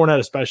whole, Fournette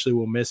especially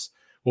will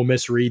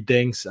misread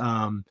things.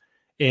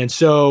 And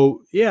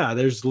so, yeah,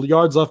 there's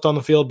yards left on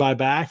the field by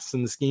backs,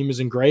 and the scheme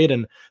isn't great,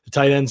 and the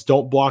tight ends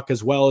don't block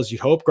as well as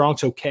you'd hope.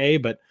 Gronk's okay,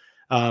 but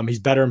he's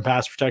better in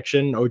pass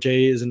protection.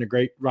 OJ isn't a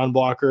great run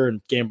blocker,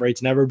 and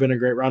Gambrate's never been a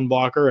great run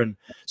blocker. And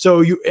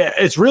so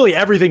it's really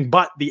everything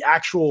but the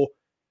actual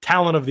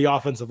talent of the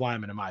offensive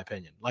lineman, in my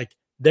opinion. Like,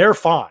 they're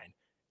fine.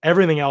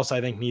 Everything else,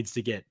 I think, needs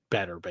to get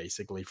better,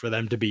 basically, for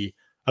them to be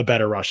a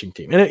better rushing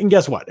team. And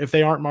guess what? If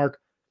they aren't, Mark,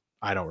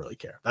 I don't really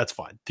care. That's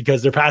fine,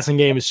 because their passing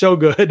game is so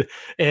good,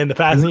 and the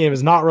passing game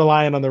is not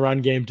relying on the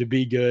run game to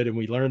be good. And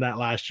we learned that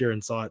last year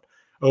and saw it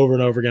over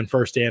and over again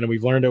firsthand. And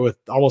we've learned it with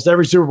almost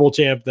every Super Bowl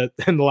champ that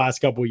in the last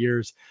couple of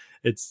years.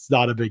 It's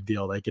not a big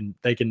deal.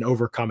 They can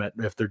overcome it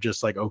if they're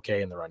just like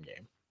okay in the run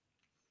game.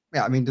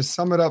 Yeah, I mean, to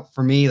sum it up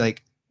for me,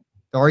 like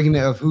the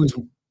argument of who's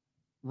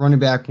running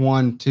back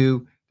 1,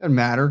 2 doesn't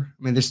matter.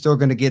 I mean, they're still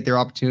going to get their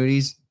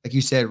opportunities. Like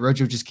you said,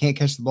 Rojo just can't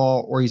catch the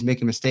ball, or he's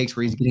making mistakes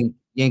where he's getting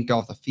yanked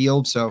off the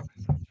field. So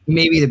he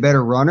may be the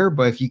better runner,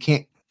 but if you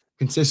can't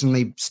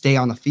consistently stay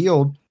on the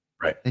field,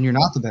 right, then you're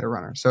not the better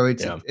runner. So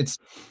it's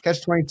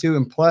catch-22,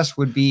 and plus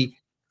would be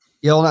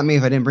yelling at me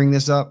if I didn't bring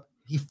this up.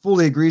 He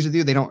fully agrees with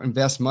you. They don't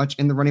invest much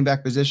in the running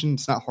back position.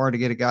 It's not hard to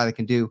get a guy that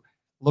can do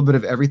a little bit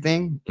of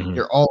everything. Mm-hmm.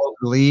 They're all over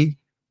the league.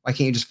 Why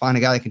can't you just find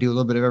a guy that can do a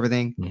little bit of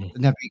everything? Mm-hmm.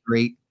 Doesn't have to be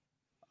great.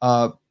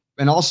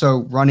 And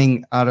also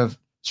running out of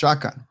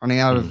shotgun, running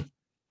out of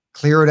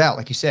clear it out,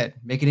 like you said,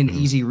 make it an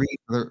easy read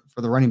for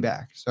the running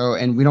back. So,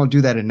 and we don't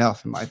do that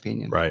enough, in my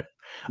opinion. Right.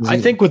 I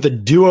think with the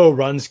duo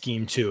run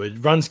scheme too,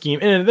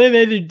 and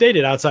they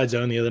did outside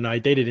zone the other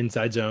night. They did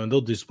inside zone.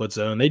 They'll do split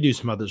zone. They do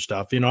some other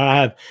stuff. You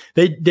know,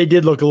 they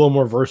did look a little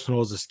more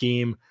versatile as a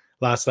scheme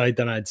last night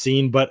than I'd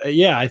seen. But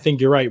yeah, I think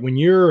you're right. When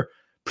you're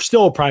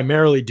still a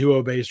primarily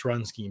duo based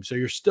run scheme, so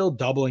you're still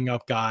doubling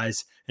up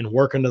guys and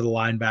working to the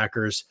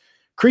linebackers.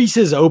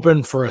 Creases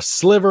open for a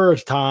sliver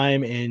of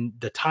time, and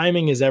the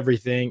timing is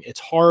everything.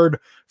 It's hard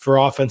for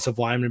offensive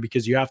linemen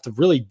because you have to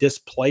really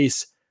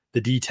displace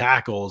the D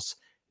tackles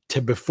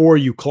before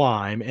you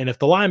climb. And if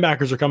the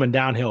linebackers are coming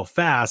downhill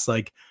fast,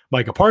 like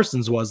Micah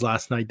Parsons was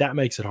last night, that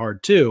makes it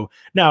hard too.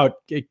 Now,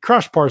 it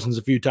crushed Parsons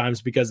a few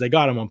times because they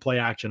got him on play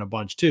action a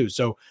bunch too.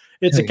 So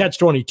it's a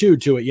catch-22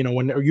 to it. You know,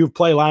 when you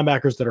play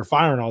linebackers that are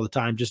firing all the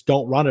time, just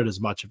don't run it as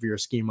much if you're a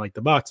scheme like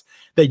the Bucs.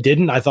 They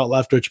didn't. I thought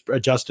Leftwich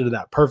adjusted to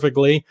that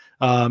perfectly.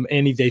 And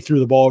they threw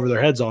the ball over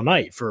their heads all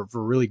night for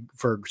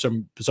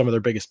some of their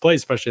biggest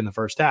plays, especially in the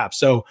first half.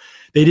 So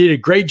they did a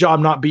great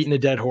job not beating a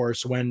dead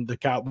horse when the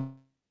Cowboys.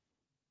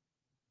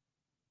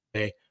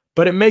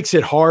 But it makes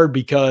it hard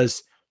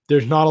because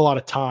there's not a lot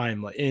of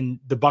time, and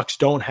the Bucs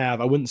don't have.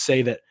 I wouldn't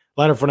say that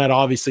Leonard Fournette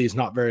obviously is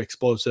not very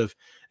explosive,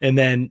 and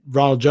then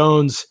Ronald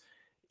Jones,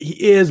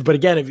 he is. But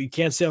again, if you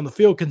can't stay on the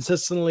field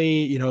consistently,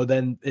 you know,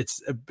 then it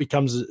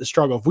becomes a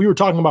struggle. If we were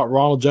talking about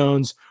Ronald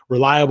Jones,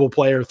 reliable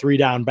player,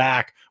 3-down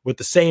back with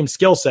the same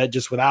skill set,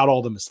 just without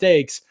all the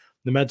mistakes,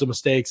 the mental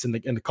mistakes, and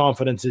the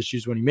confidence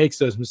issues when he makes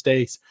those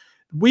mistakes,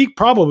 we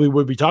probably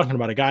would be talking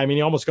about a guy. I mean,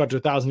 he almost got to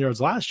 1,000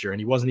 yards last year, and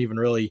he wasn't even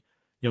really,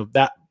 you know,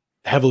 that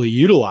heavily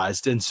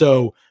utilized. And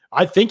so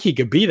I think he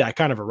could be that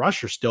kind of a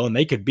rusher still, and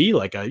they could be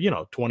like a,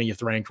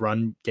 20th ranked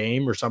run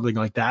game or something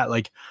like that.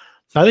 Like,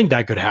 I think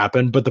that could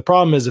happen. But the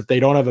problem is if they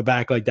don't have a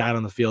back like that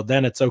on the field,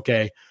 then it's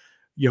okay.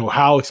 You know,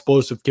 how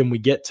explosive can we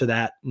get to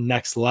that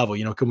next level?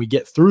 You know, can we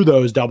get through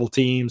those double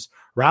teams,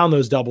 around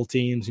those double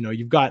teams? You know,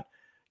 you've got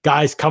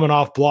guys coming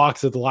off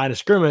blocks at the line of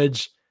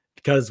scrimmage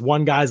because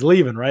one guy's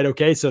leaving, right?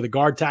 Okay. So the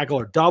guard tackle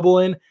are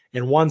doubling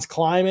and one's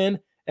climbing.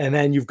 And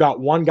then you've got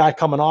one guy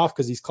coming off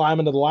because he's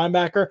climbing to the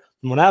linebacker.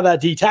 And well, now that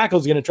D tackle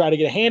is going to try to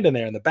get a hand in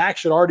there, and the back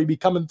should already be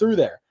coming through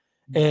there.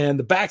 And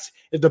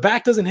if the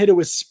back doesn't hit it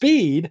with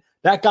speed,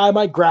 that guy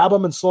might grab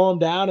him and slow him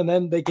down, and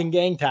then they can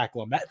gang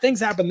tackle him. Things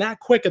happen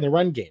that quick in the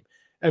run game.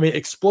 I mean,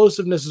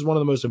 explosiveness is one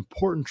of the most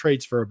important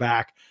traits for a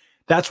back.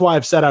 That's why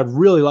I've said I'd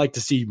really like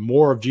to see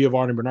more of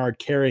Giovanni Bernard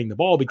carrying the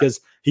ball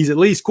because he's at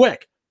least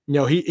quick. You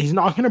know, he's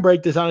not going to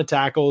break the ton of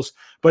tackles,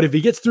 but if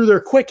he gets through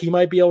there quick, he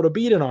might be able to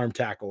beat an arm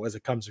tackle as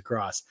it comes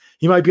across.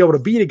 He might be able to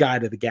beat a guy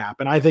to the gap.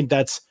 And I think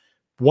that's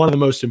one of the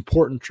most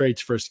important traits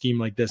for a scheme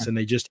like this. And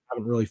they just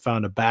haven't really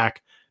found a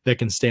back that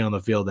can stay on the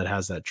field that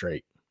has that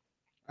trait.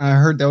 I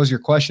heard that was your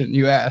question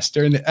you asked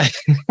during the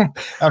after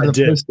I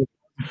did.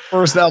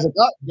 First, I was like,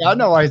 oh, yeah, I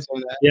know why I said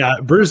that. Yeah,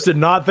 Bruce did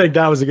not think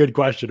that was a good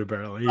question,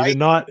 apparently. He did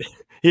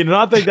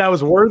not think that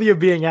was worthy of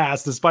being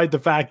asked, despite the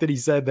fact that he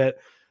said that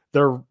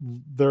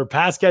their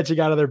pass catching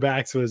out of their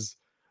backs was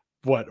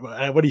what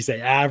do you say,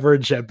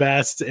 average at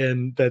best,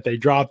 and that they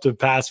dropped a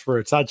pass for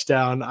a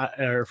touchdown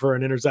or for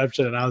an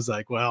interception. And I was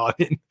like, well, I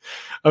mean,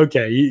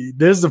 okay,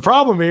 there's the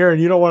problem here,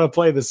 and you don't want to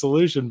play the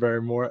solution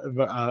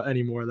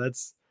anymore.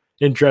 That's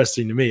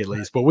interesting to me, at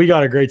least. But we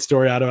got a great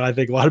story out of it. I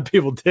think a lot of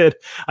people did.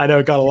 I know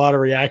it got a lot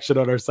of reaction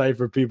on our site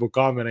for people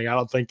commenting. I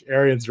don't think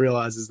Arians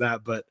realizes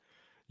that, but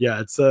yeah,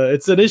 it's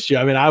an issue.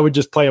 I mean, I would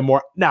just play him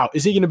more. Now,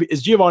 is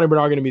Giovanni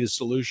Bernard going to be the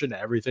solution to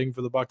everything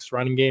for the Bucs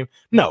running game?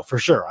 No, for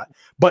sure.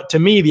 But to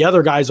me, the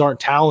other guys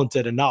aren't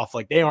talented enough.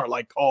 Like, they aren't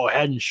like,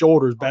 head and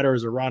shoulders better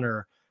as a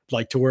runner,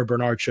 like to where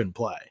Bernard shouldn't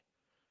play.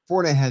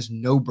 Fournette has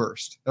no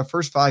burst. The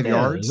first 5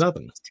 yards,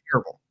 nothing. It's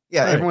terrible.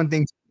 Yeah, right. Everyone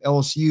thinks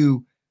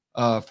LSU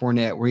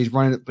Fournette, where he's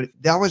running, but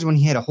that was when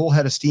he had a whole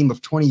head of steam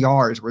of 20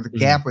 yards, where the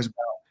gap was about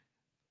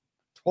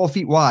 12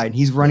 feet wide, and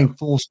he's running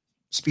full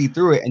speed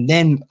through it, and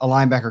then a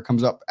linebacker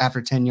comes up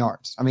after 10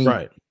 yards. I mean,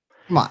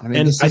 come on. I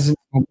mean, this isn't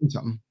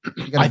momentum.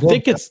 I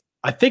think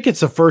it's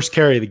the first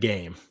carry of the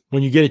game.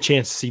 When you get a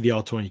chance to see the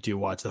all-22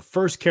 watch, the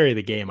first carry of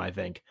the game, I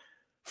think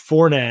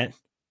Fournette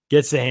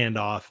gets the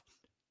handoff,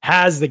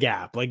 has the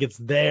gap, like it's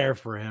there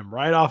for him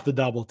right off the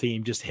double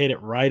team, just hit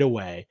it right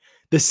away.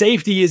 The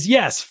safety is,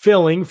 yes,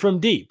 filling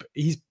from deep.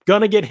 He's going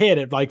to get hit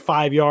at like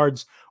 5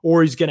 yards,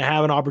 or he's going to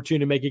have an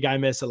opportunity to make a guy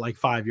miss at like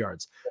 5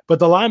 yards. But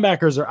the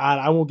linebackers are out.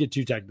 I won't get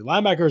too technical.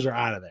 Linebackers are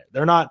out of there.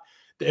 They're not,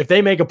 if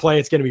they make a play,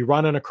 it's going to be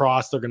running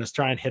across. They're going to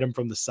try and hit him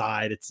from the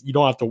side. You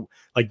don't have to,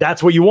 like,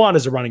 that's what you want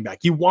as a running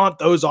back. You want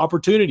those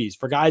opportunities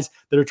for guys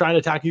that are trying to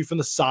attack you from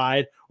the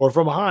side or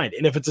from behind.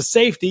 And if it's a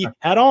safety,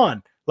 head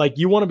on. Like,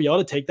 you want to be able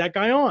to take that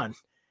guy on.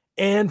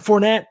 And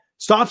Fournette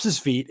stops his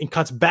feet and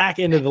cuts back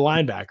into the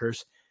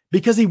linebackers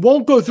because he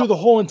won't go through the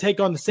hole and take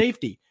on the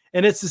safety.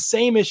 And it's the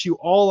same issue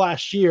all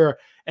last year.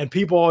 And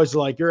people always are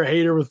like, you're a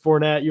hater with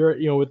Fournette,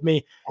 you're with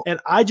me. And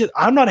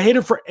I'm not a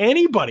hater for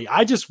anybody.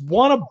 I just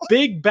want a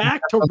big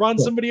back to run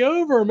somebody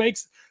over.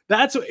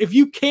 If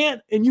you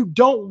can't and you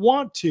don't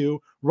want to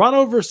run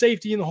over a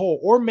safety in the hole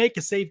or make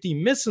a safety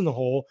miss in the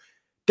hole,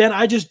 then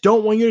I just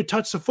don't want you to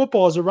touch the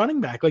football as a running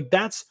back. Like,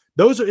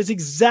 it's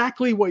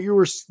exactly what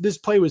this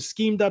play was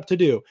schemed up to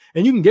do.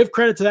 And you can give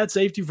credit to that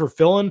safety for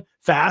filling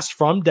fast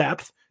from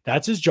depth.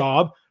 That's his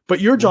job. But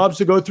your job is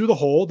to go through the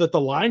hole that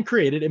the line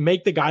created and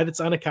make the guy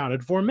that's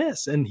unaccounted for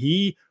miss. And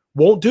he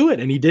won't do it.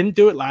 And he didn't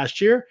do it last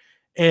year.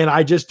 And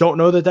I just don't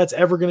know that that's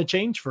ever going to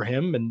change for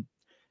him. And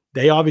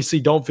they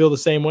obviously don't feel the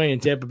same way in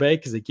Tampa Bay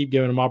because they keep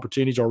giving him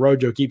opportunities, or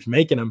Rojo keeps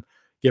making him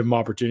give him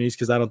opportunities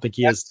because I don't think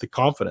he has the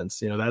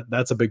confidence.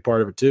 That's a big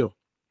part of it too.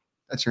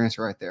 That's your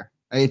answer right there.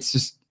 It's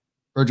just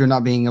Rojo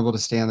not being able to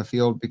stay on the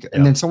field.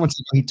 And then someone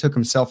said he took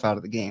himself out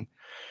of the game.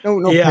 No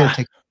player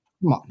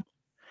come on.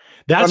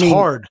 That's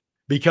hard.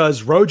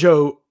 Because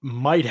Rojo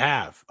might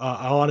have,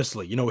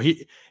 honestly,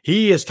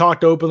 he has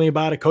talked openly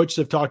about it. Coaches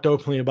have talked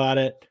openly about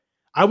it.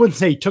 I wouldn't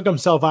say he took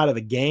himself out of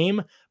the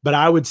game, but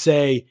I would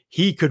say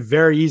he could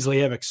very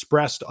easily have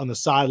expressed on the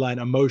sideline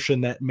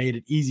emotion that made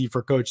it easy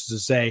for coaches to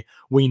say,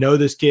 we know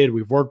this kid,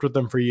 we've worked with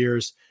him for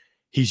years.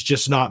 He's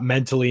just not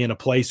mentally in a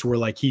place where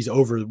like he's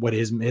over what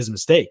his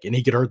mistake, and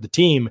he could hurt the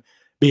team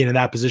being in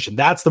that position.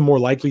 That's the more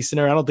likely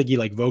scenario. I don't think he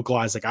like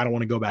vocalized, like, I don't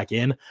want to go back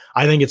in.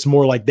 I think it's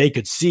more like they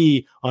could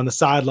see on the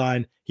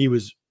sideline, he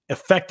was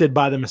affected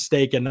by the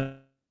mistake, and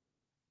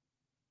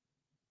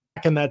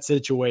in that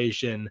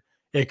situation,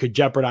 it could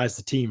jeopardize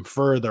the team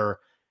further.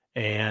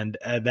 And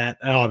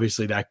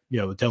obviously that,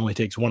 it only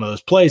takes one of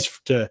those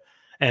plays to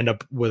end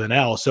up with an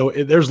L. So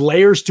there's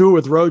layers to it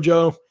with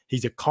Rojo.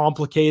 He's a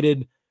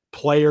complicated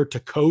player to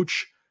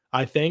coach,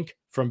 I think,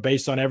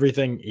 based on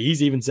everything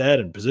he's even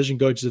said and position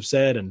coaches have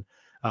said. And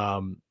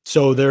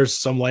so there's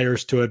some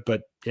layers to it,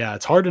 but yeah,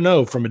 it's hard to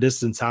know from a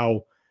distance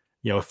how,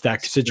 if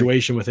that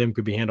situation with him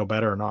could be handled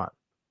better or not.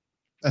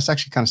 That's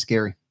actually kind of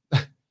scary.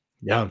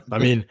 Yeah. I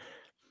mean,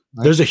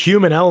 there's a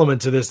human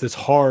element to this that's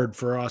hard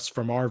for us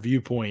from our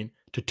viewpoint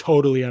to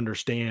totally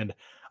understand.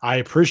 I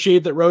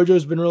appreciate that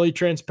Rojo's been really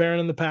transparent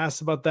in the past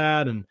about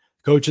that, and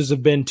coaches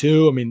have been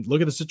too. I mean,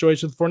 look at the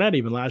situation with Fournette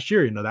even last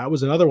year. That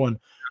was another one.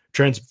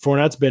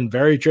 Fournette's been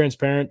very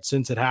transparent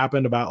since it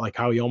happened about like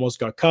how he almost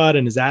got cut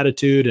and his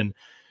attitude, and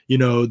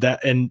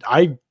and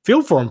I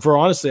feel for him for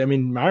honestly. I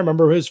mean, I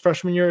remember his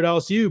freshman year at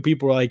LSU,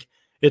 people were like,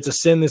 it's a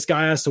sin this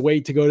guy has to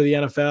wait to go to the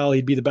NFL.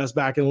 He'd be the best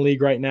back in the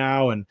league right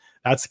now. And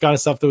that's the kind of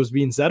stuff that was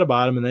being said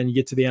about him. And then you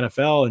get to the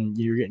NFL and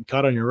you're getting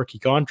cut on your rookie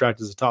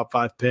contract as a top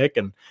 5 pick.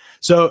 And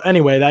so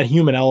anyway, that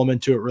human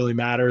element to it really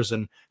matters,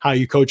 and how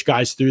you coach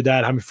guys through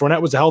that. I mean,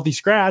 Fournette was a healthy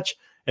scratch,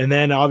 and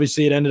then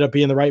obviously it ended up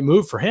being the right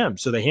move for him.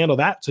 So they handle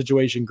that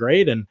situation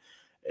great. And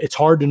it's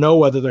hard to know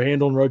whether they're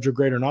handling Rojo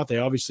great or not. They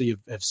obviously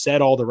have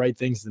said all the right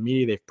things to the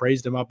media. They've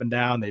praised him up and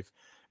down. They've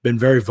been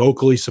very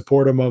vocally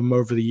supportive of him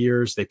over the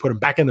years. They put him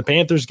back in the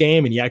Panthers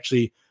game, and he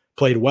actually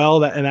played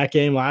well in that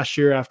game last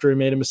year after he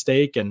made a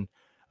mistake. And,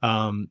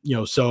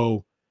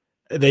 so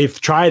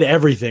they've tried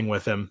everything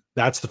with him.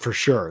 That's for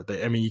sure.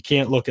 I mean, you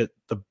can't look at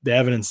the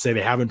evidence and say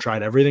they haven't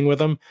tried everything with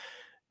him.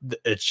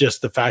 It's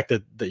just the fact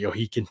that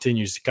he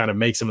continues to kind of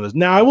make some of those.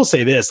 Now, I will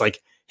say this,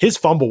 like, his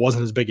fumble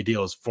wasn't as big a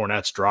deal as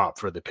Fournette's drop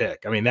for the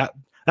pick. I mean,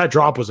 That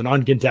drop was an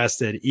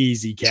uncontested,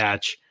 easy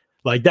catch.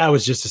 Like that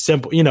was just a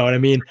simple, you know what I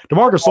mean?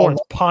 DeMarcus Lawrence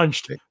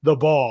punched the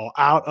ball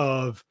out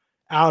of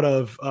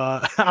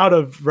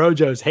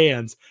Rojo's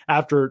hands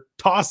after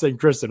tossing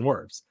Tristan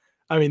Wirfs.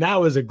 I mean, that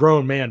was a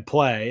grown man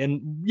play.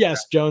 And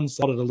yes, Jones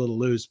held it a little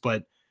loose,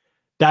 but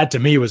that to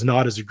me was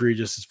not as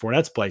egregious as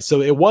Fournette's play.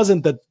 So it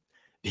wasn't that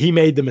he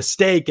made the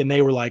mistake and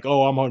they were like,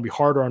 oh, I'm going to be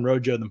harder on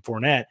Rojo than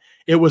Fournette.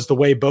 It was the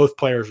way both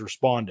players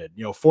responded.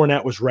 You know,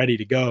 Fournette was ready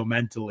to go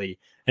mentally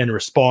and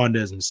respond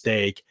to his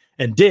mistake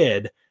and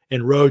did.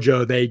 And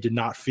Rojo, they did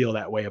not feel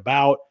that way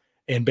about.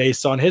 And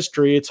based on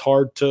history, it's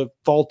hard to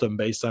fault him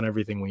based on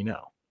everything we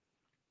know.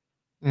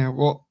 Yeah,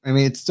 well, I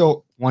mean, it's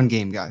still one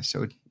game, guys,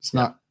 so it's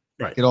not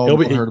right.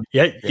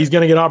 He's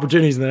going to get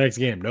opportunities in the next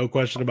game. No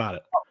question about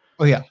it.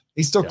 Oh, yeah.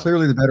 He's still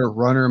clearly the better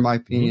runner, in my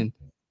opinion,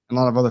 and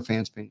a lot of other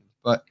fans' opinion.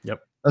 But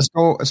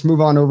let's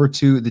move on over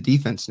to the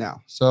defense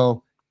now.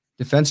 So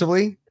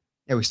defensively,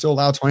 we still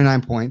allowed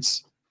 29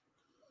 points.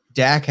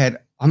 Dak had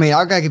 – I mean,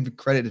 I got to give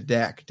credit to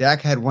Dak.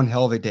 Dak had one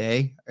hell of a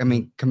day. I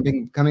mean,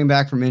 coming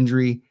back from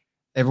injury,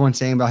 everyone's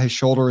saying about his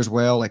shoulder as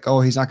well, like, oh,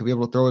 he's not going to be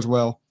able to throw as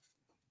well.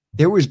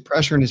 There was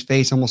pressure in his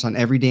face almost on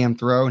every damn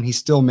throw, and he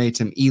still made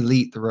some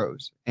elite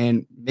throws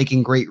and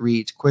making great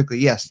reads quickly.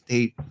 Yes,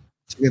 they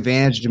took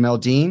advantage of Jamel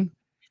Dean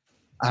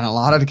on a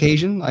lot of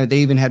occasion. They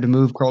even had to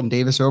move Carlton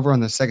Davis over on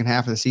the second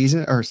half of the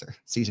second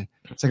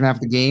half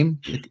of the game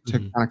to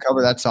kind of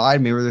cover that side.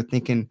 Maybe they're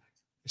thinking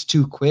it's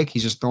too quick.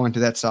 He's just throwing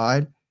to that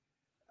side.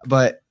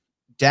 But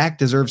Dak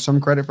deserves some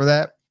credit for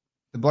that.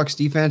 The Bucs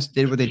defense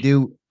did what they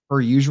do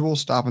per usual,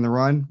 stopping the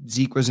run.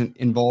 Zeke wasn't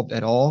involved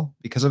at all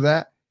because of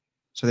that.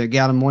 So they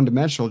got him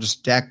one-dimensional.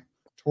 Just Dak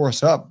tore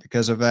us up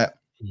because of that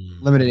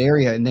limited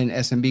area. And then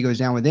SMB goes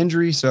down with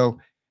injury. So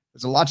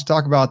there's a lot to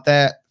talk about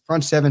that.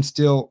 Front seven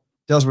still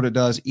does what it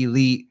does.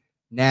 Elite,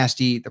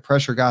 nasty. The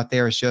pressure got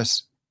there. It's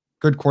just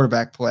good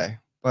quarterback play.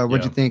 But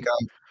what do you think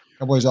of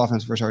Cowboys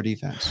offense versus our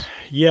defense?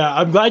 Yeah,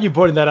 I'm glad you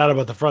pointed that out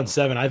about the front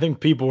seven. I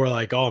think people were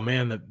like, oh,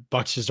 man, the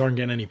Bucs just aren't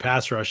getting any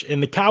pass rush.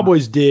 And the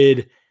Cowboys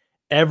did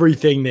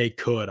everything they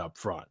could up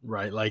front,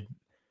 right? Like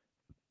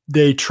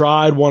they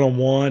tried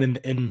one-on-one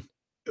and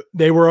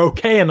they were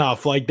okay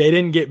enough. Like they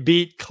didn't get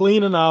beat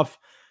clean enough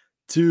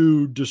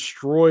to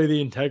destroy the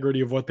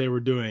integrity of what they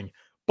were doing,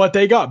 but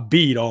they got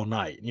beat all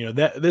night. You know,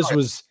 this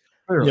was,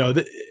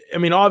 I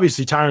mean,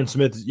 obviously Tyron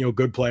Smith,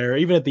 good player.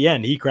 Even at the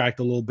end, he cracked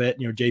a little bit.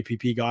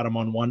 JPP got him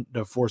on one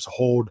to force a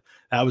hold.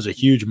 That was a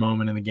huge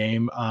moment in the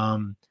game. I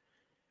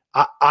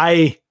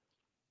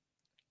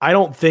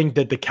don't think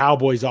that the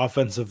Cowboys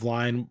offensive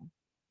line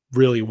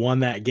really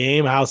won that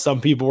game. How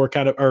some people were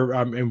kind of,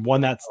 and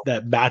won that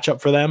matchup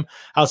for them.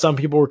 How some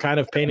people were kind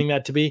of painting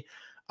that to be.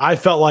 I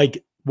felt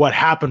like what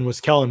happened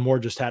was Kellen Moore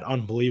just had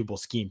unbelievable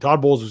scheme.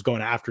 Todd Bowles was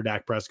going after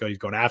Dak Prescott. He's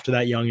going after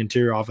that young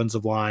interior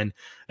offensive line.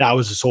 That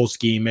was his whole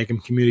scheme, make him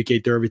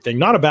communicate through everything.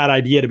 Not a bad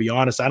idea, to be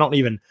honest. I don't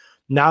even,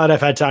 now that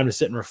I've had time to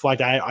sit and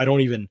reflect, I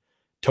don't even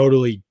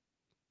totally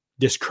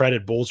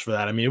discredit Bowles for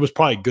that. I mean, it was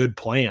probably a good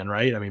plan,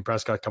 right? I mean,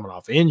 Prescott coming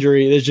off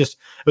injury. It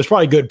was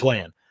probably a good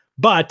plan.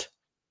 But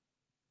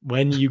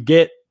when you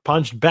get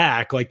punched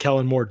back like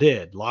Kellen Moore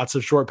did, lots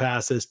of short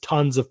passes,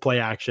 tons of play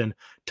action,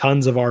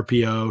 tons of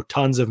RPO,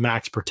 tons of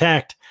max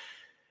protect,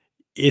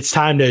 it's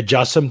time to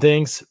adjust some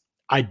things.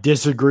 I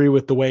disagree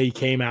with the way he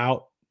came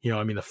out.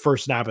 I mean, the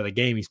first snap of the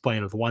game, he's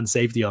playing with one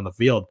safety on the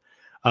field.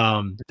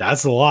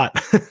 That's a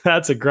lot.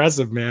 That's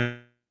aggressive,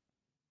 man.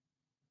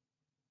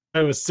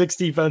 It was 6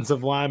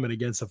 defensive linemen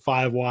against a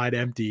 5 wide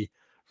empty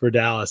for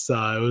Dallas. It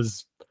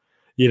was,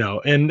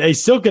 and they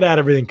still could have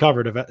everything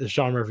covered if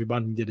Sean Murphy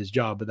Bunting did his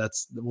job, but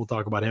we'll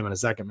talk about him in a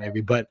second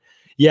maybe. But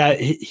yeah,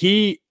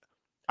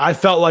 I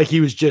felt like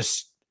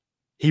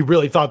he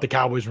really thought the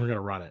Cowboys were going to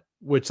run it,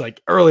 which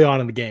like early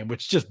on in the game,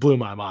 which just blew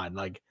my mind.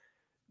 Like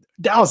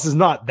Dallas is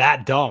not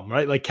that dumb,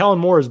 right? Like Kellen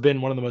Moore has been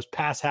one of the most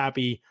pass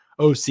happy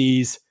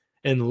OCs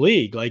in the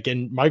league. Like,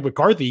 and Mike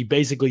McCarthy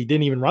basically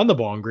didn't even run the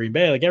ball in Green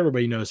Bay. Like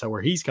everybody knows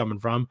where he's coming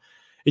from.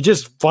 It's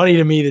just funny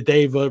to me that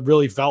they've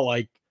really felt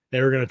like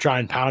they were going to try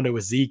and pound it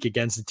with Zeke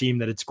against a team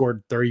that had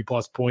scored 30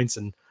 plus points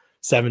in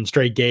 7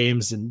 straight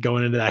games and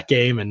going into that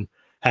game and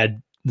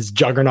had this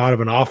juggernaut of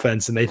an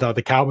offense. And they thought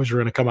the Cowboys were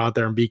going to come out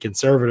there and be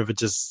conservative.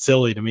 It's just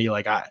silly to me.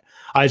 Like I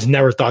just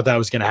never thought that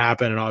was going to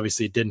happen. And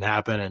obviously it didn't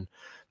happen. And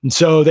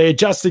so they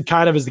adjusted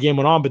kind of as the game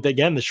went on, but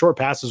again, the short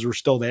passes were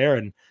still there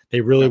and they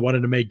really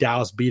wanted to make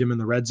Dallas beat them in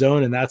the red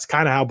zone. And that's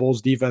kind of how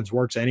Bulls defense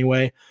works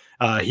anyway.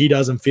 He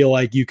doesn't feel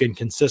like you can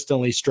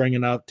consistently string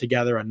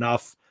together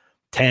enough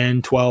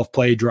 10, 12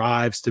 play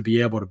drives to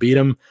be able to beat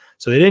them.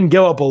 So they didn't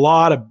give up a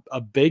lot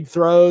of big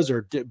throws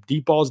or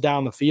deep balls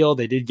down the field.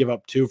 They did give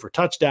up 2 for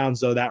touchdowns,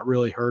 though that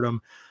really hurt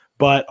them.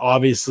 But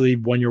obviously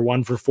when you're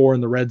 1 for 4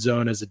 in the red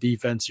zone as a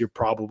defense, you're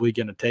probably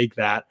going to take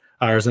that.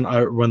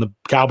 When the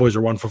Cowboys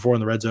are 1 for 4 in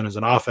the red zone as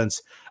an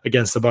offense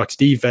against the Bucs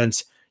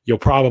defense, you'll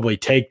probably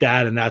take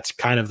that. And that's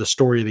kind of the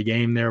story of the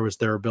game there, was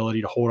their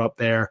ability to hold up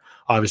there.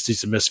 Obviously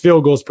some missed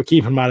field goals, but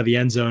keeping them out of the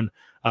end zone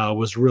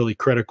was really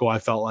critical, I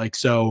felt like.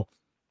 So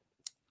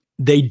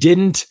they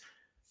didn't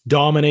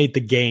dominate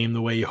the game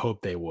the way you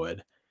hoped they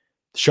would.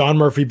 Sean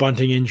Murphy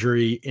Bunting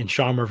injury and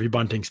Sean Murphy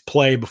Bunting's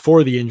play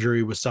before the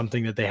injury was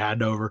something that they had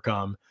to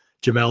overcome.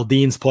 Jamel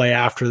Dean's play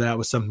after that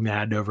was something they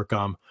had to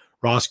overcome.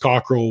 Ross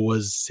Cockrell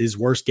was his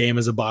worst game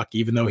as a Buck,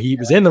 even though he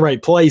was in the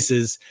right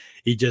places.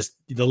 The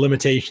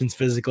limitations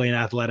physically and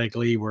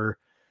athletically were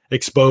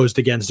exposed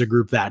against a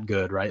group that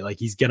good, right? Like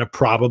he's going to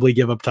probably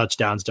give up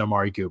touchdowns to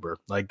Amari Cooper.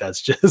 Like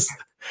that's just,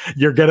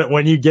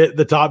 when you get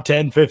the top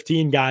 10,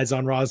 15 guys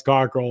on Ross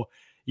Cockrell,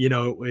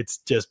 it's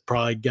just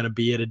probably going to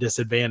be at a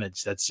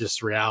disadvantage. That's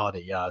just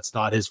reality. It's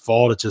not his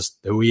fault. It's just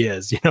who he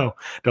is,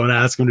 don't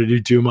ask him to do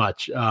too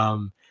much.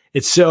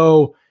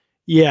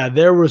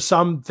 There were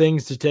some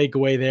things to take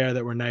away there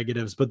that were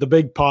negatives, but the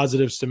big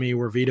positives to me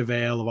were Vita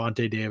Vea,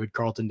 Levante David,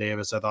 Carlton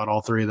Davis. I thought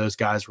all three of those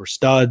guys were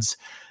studs.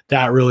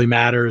 That really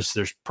matters.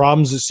 There's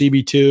problems at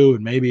CB2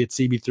 and maybe at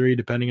CB3,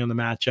 depending on the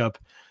matchup.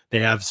 They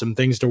have some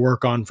things to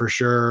work on for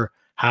sure.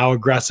 How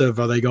aggressive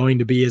are they going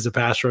to be as a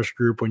pass rush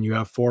group when you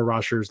have four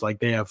rushers like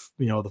they have,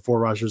 the four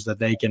rushers that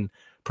they can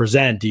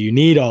present? Do you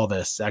need all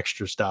this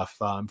extra stuff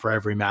for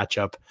every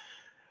matchup?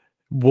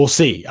 We'll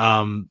see.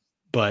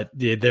 But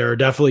there are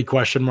definitely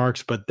question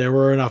marks, but there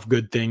were enough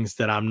good things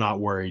that I'm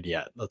not worried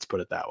yet. Let's put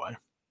it that way.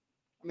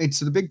 I mean,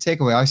 so the big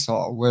takeaway I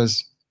saw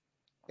was,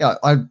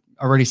 I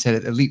already said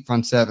it, elite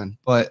front seven,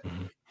 but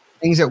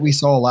things that we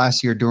saw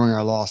last year during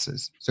our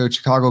losses. So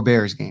Chicago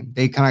Bears game,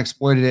 they kind of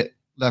exploited it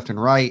left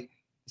and right.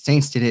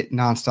 Saints did it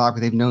nonstop,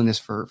 but they've known this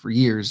for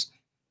years.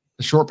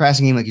 The short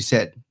passing game, like you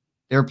said,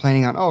 they were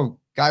planning on,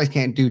 guys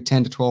can't do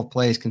 10 to 12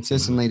 plays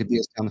consistently to beat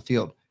us down the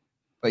field.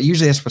 But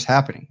usually that's what's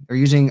happening. They're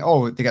using,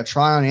 they got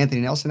Tryon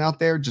Anthony Nelson out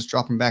there, just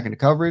dropping back into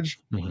coverage.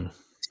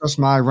 Trust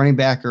my running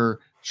back or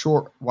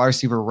short wide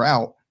receiver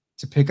route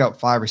to pick up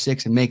 5 or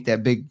 6 and make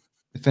that big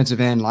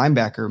defensive end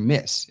linebacker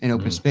miss in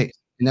open space.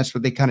 And that's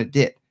what they kind of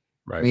did.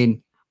 Right. I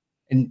mean,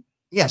 and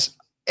yes,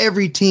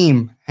 every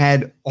team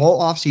had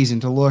all offseason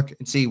to look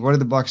and see what do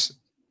the Bucs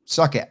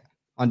suck at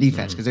on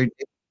defense, because they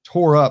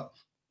tore up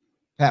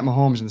Pat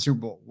Mahomes in the Super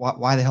Bowl.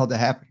 Why the hell did that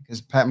happen?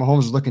 Because Pat Mahomes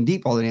was looking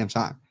deep all the damn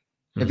time.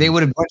 If they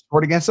would have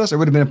scored against us, it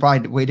would have been a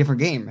probably way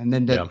different game. And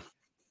then the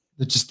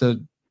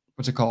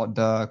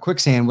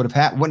quicksand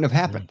wouldn't have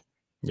happened.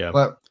 Yeah.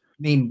 But I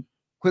mean,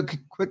 quick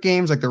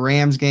games like the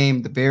Rams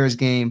game, the Bears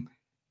game,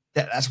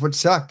 that's what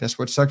sucked. That's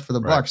what sucked for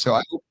the Bucs. So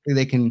I hope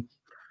they can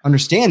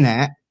understand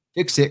that,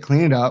 fix it,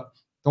 clean it up.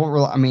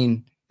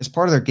 It's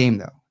part of their game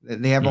though.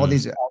 They have all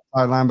these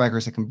outside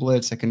linebackers that can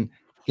blitz, that can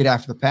get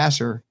after the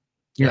passer.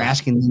 You're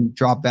asking them to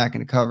drop back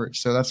into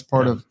coverage. So that's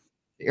part of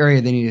the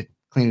area they need to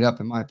clean it up,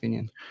 in my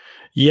opinion.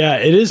 Yeah,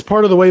 it is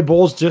part of the way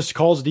Bowles just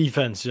calls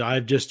defense.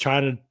 I've just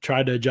tried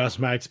to adjust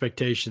my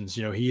expectations.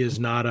 He is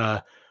not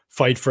a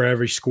fight for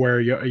every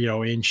square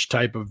inch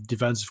type of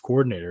defensive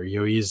coordinator.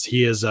 He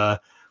is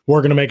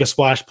we're going to make a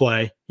splash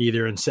play,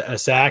 either in a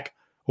sack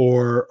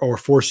or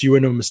force you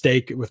into a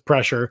mistake with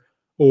pressure,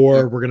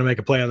 or we're going to make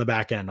a play on the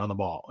back end on the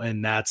ball,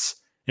 and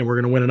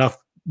we're going to win enough.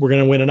 We're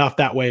going to win enough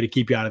that way to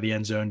keep you out of the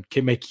end zone,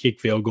 make you kick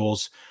field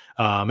goals,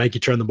 make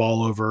you turn the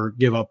ball over,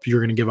 you're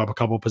going to give up a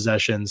couple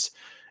possessions.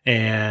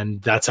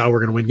 And that's how we're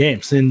going to win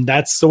games. And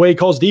that's the way he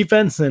calls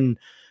defense. And,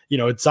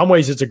 in some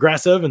ways it's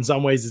aggressive, in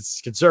some ways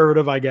it's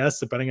conservative, I guess,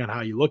 depending on how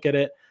you look at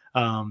it.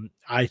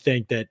 I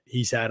think that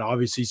he's had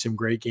obviously some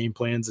great game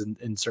plans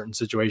in certain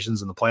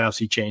situations in the playoffs.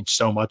 He changed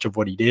so much of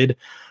what he did.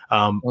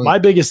 My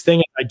biggest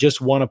thing, I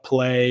just want to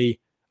play.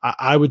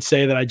 I would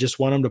say that I just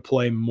want him to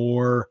play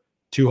more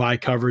too high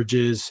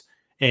coverages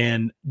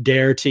and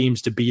dare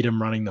teams to beat him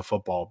running the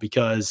football,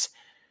 because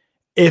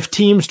if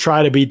teams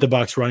try to beat the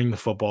Bucs running the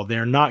football,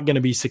 they're not going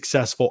to be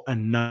successful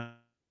enough.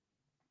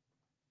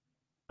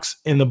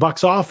 And the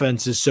Bucs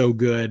offense is so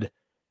good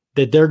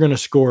that they're going to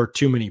score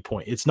too many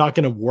points. It's not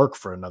going to work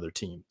for another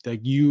team.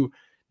 The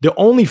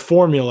only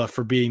formula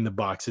for beating the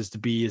Bucs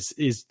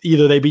is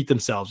either they beat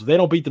themselves. If they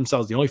don't beat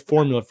themselves, the only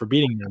formula for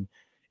beating them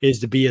is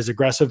to be as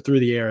aggressive through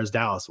the air as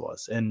Dallas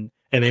was. And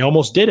they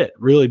almost did it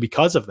really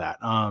because of that.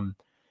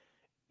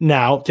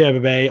 Now,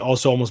 Tampa Bay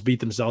also almost beat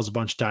themselves a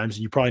bunch of times,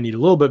 and you probably need a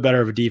little bit better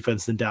of a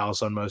defense than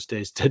Dallas on most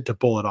days to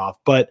pull it off.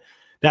 But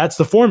that's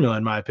the formula,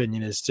 in my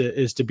opinion, is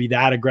to be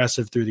that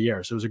aggressive through the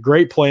air. So it was a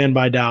great plan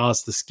by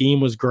Dallas. The scheme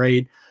was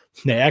great.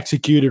 They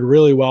executed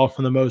really well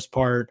for the most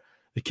part.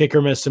 The kicker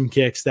missed some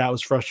kicks. That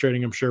was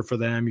frustrating, I'm sure, for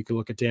them. You could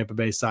look at Tampa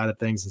Bay's side of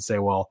things and say,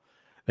 well,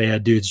 they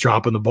had dudes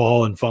dropping the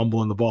ball and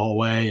fumbling the ball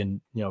away and,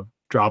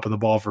 dropping the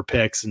ball for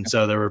picks. And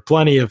so there were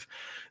plenty of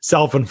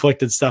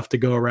self-inflicted stuff to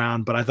go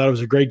around, but I thought it was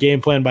a great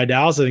game plan by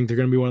Dallas. I think they're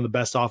going to be one of the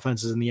best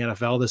offenses in the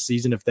NFL this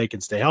season. If they can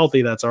stay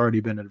healthy, that's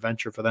already been an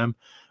adventure for them.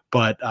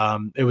 But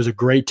it was a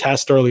great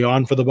test early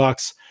on for the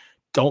Bucs.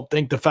 Don't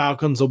think the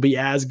Falcons will be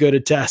as good a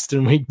test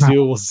in week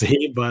 2. We'll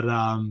see. But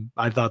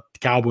I thought the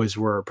Cowboys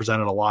were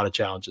presented a lot of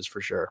challenges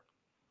for sure.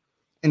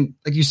 And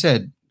like you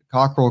said,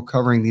 Cockrell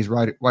covering these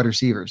wide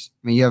receivers.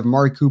 I mean, you have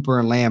Amari Cooper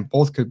and Lamb,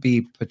 both could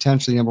be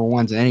potentially number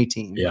ones in any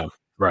team. Yeah,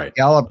 right.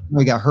 Gallup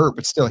really got hurt,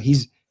 but still,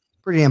 he's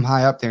pretty damn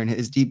high up there, and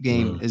his deep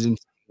game is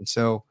insane.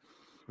 So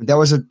that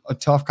was a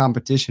tough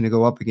competition to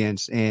go up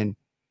against, and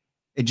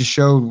it just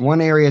showed one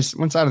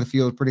side of the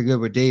field pretty good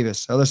with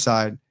Davis. The other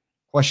side,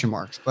 question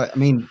marks. But I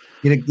mean,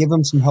 give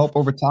them some help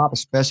over top,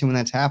 especially when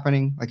that's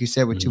happening. Like you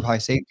said, with two high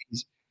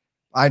safeties,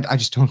 I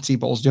just don't see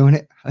Bowles doing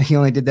it. He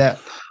only did that,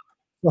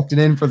 tucked it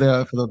in for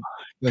the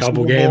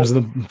couple games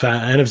in the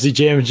NFC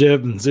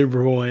Championship and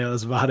Super Bowl. Yeah,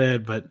 that's about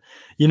it. But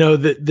the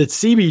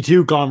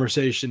CB2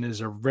 conversation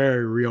is a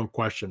very real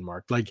question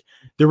mark. Like,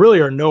 there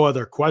really are no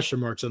other question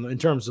marks in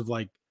terms of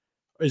like,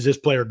 is this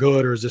player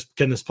good, or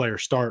can this player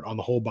start on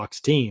the whole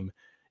Bucs team?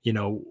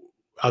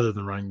 Other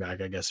than running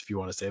back, I guess, if you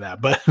want to say that.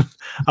 But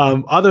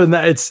other than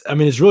that, it's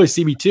really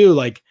CB2.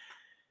 Like,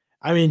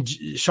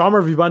 Sean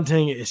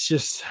Murphy-Bunting, it's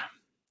just,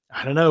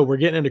 I don't know. We're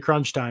getting into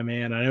crunch time,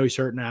 man. I know he's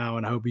hurt now,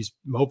 and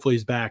hopefully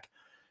he's back,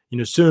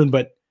 soon.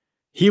 But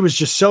he was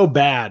just so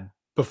bad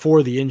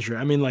before the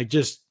injury.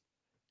 Just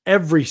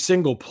every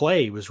single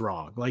play was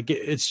wrong. Like,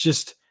 it's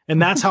just, and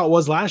that's how it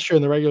was last year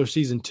in the regular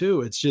season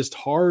too. It's just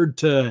hard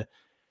to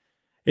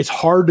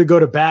go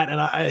to bat,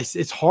 and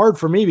it's hard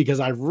for me because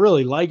I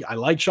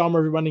like Sean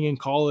Murphy-Bunting in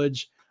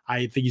college.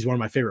 I think he's one of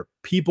my favorite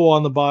people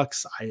on the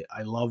Bucs.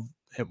 I love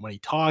him when he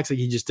talks. Like,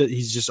 he's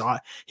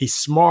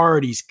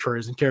smart, he's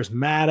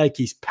charismatic,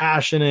 he's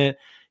passionate,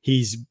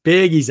 he's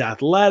big, he's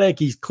athletic,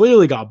 he's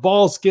clearly got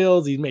ball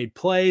skills, he's made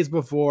plays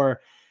before.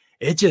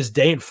 It just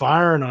ain't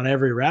firing on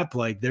every rep.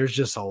 Like, there's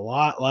just a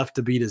lot left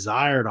to be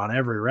desired on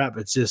every rep.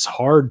 It's just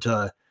hard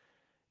to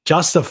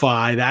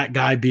justify that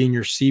guy being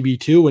your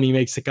CB2 when he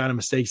makes the kind of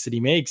mistakes that he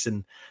makes.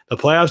 And the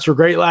playoffs were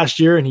great last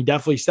year, and he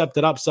definitely stepped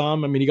it up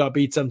some. He got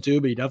beat some too,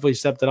 but he definitely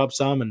stepped it up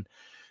some. And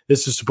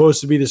this is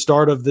supposed to be the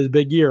start of the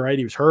big year, right?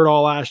 He was hurt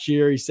all last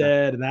year, he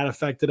said, and that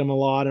affected him a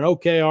lot. And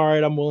okay, all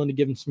right, I'm willing to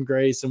give him some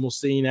grace, and we'll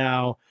see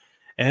now.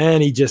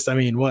 And he just,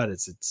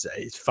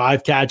 it's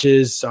 5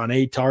 catches on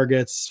 8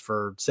 targets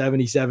for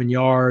 77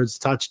 yards,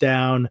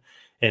 touchdown.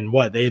 And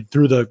they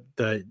threw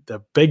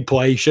the big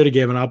play he should have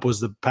given up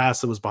was the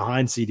pass that was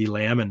behind CeeDee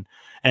Lamb, and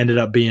ended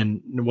up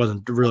being, it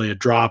wasn't really a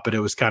drop, but it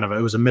was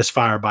a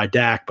misfire by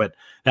Dak. But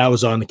that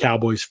was on the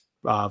Cowboys'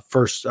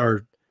 first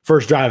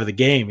drive of the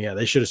game. Yeah,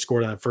 they should have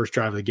scored on that first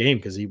drive of the game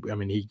because he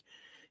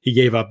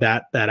gave up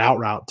that out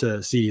route to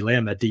CeeDee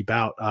Lamb, that deep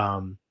out.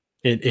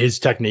 His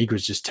technique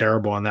was just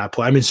terrible on that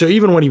play. So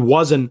even when it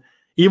wasn't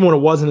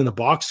in the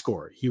box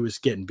score, he was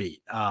getting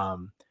beat.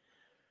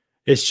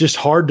 It's just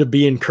hard to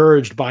be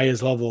encouraged by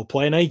his level of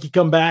play. And I think he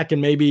come back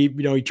and maybe,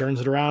 he turns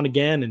it around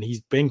again, and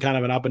he's been kind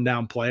of an up and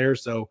down player.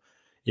 So,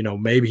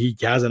 maybe he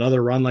has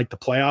another run like the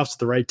playoffs at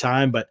the right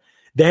time. But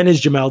then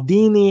is Jamel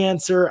Dean the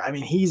answer?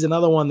 He's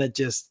another one that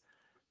just,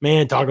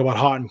 man, talk about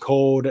hot and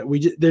cold.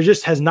 There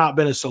just has not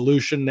been a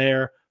solution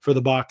there for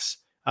the Bucs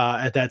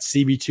at that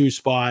CB2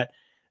 spot.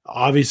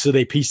 Obviously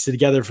they pieced it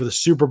together for the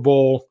Super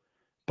Bowl,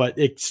 but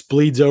it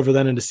bleeds over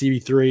then into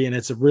CB3, and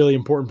it's a really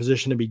important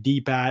position to be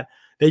deep at.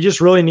 They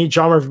just really need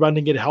Sean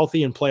Murphy-Bunting to get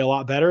healthy and play a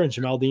lot better, and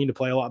Jamel Dean to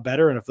play a lot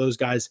better. And if those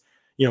guys,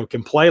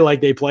 can play like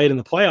they played in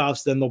the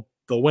playoffs, then they'll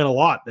win a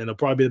lot, and they'll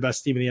probably be the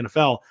best team in the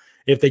NFL.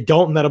 If they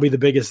don't, that'll be the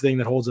biggest thing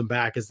that holds them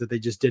back, is that they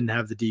just didn't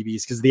have the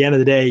DBs. Because at the end of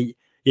the day,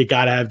 you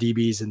got to have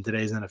DBs in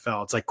today's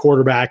NFL. It's like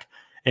quarterback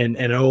and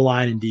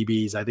O-line and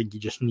DBs. I think you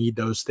just need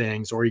those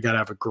things, or you got to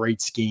have a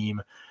great scheme.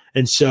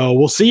 And so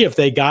we'll see if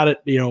they got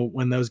it,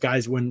 when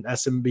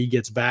SMB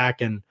gets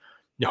back, and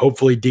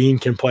hopefully Dean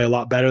can play a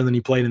lot better than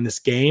he played in this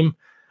game.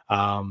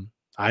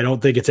 I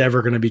don't think it's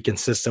ever going to be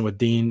consistent with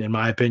Dean. In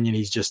my opinion,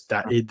 he's just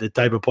the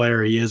type of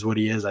player he is, what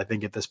he is, I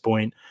think, at this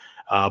point.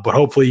 But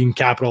hopefully you can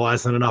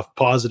capitalize on enough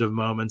positive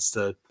moments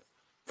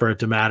for it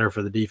to matter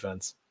for the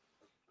defense.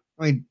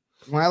 When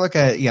I look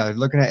at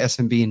looking at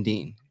SMB and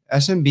Dean,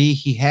 SMB,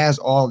 he has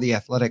all the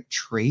athletic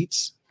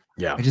traits.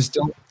 Yeah. I just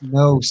don't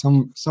know.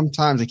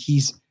 Sometimes like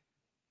he's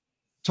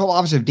total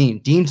opposite of Dean.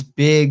 Dean's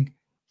big,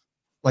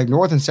 like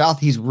north and south,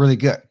 he's really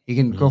good. He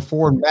can go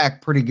forward and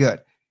back pretty good.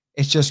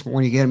 It's just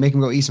when you make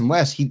him go east and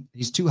west,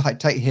 he's too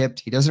tight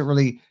hipped. He doesn't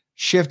really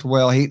shift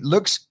well. He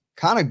looks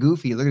kind of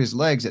goofy. Look at his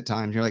legs at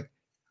times. You're like,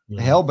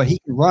 the hell, but he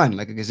can run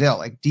like a gazelle,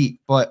 like deep.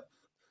 But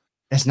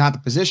that's not the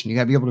position. You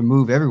got to be able to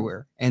move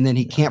everywhere. And then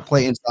he can't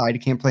play inside. He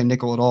can't play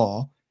nickel at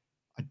all.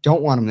 I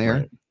don't want him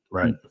there.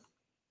 Right.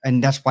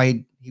 And that's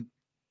why he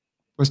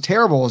was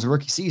terrible as a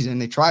rookie season.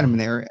 They tried him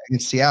there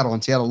against Seattle,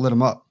 and Seattle lit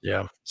him up.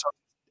 Yeah. So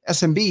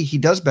SMB, he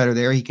does better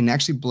there. He can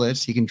actually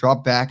blitz. He can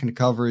drop back into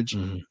coverage.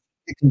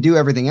 He can do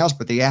everything else,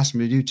 but they asked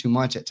him to do too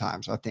much at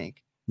times, I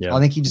think. Yeah. So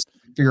I think he just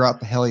figure out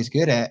the hell he's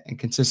good at and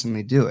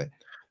consistently do it.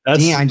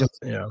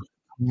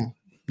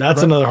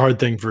 That's another hard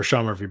thing for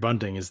Sean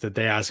Murphy-Bunting, is that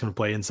they ask him to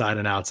play inside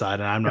and outside,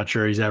 and I'm not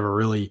sure he's ever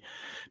really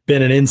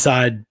been an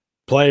inside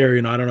player.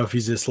 I don't know if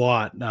he's a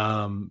slot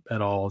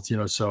at all.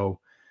 So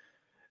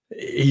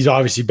he's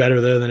obviously better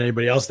there than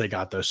anybody else they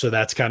got, though. So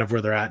that's kind of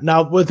where they're at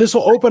now. This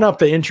will open up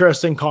the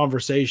interesting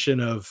conversation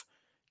of,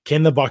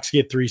 can the Bucs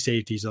get 3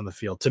 safeties on the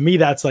field? To me,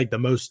 that's like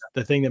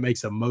the thing that makes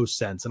the most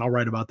sense. And I'll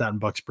write about that in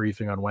Bucs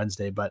briefing on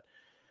Wednesday. But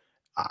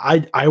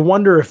I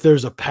wonder if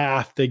there's a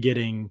path to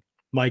getting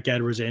Mike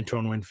Edwards,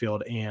 Antoine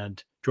Winfield,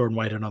 and Jordan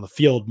Whitehead on the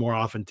field more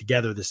often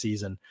together this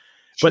season.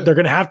 Sure. But they're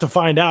going to have to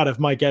find out if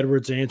Mike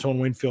Edwards and Antoine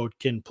Winfield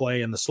can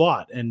play in the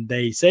slot. And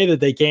they say that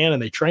they can,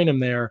 and they train him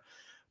there.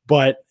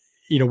 But,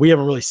 we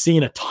haven't really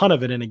seen a ton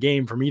of it in a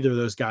game from either of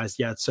those guys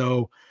yet.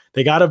 So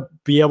they got to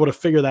be able to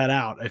figure that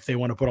out if they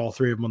want to put all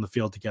three of them on the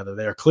field together.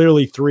 They are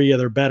clearly three of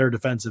their better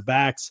defensive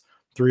backs,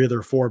 three of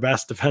their four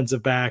best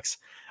defensive backs.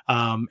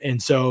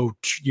 And so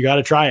you got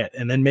to try it.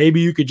 And then maybe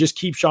you could just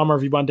keep Sean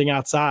Murphy-Bunting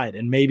outside,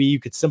 and maybe you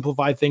could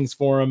simplify things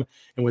for him.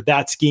 And with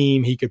that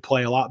scheme, he could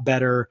play a lot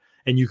better,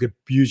 and you could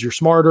use your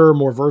smarter,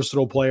 more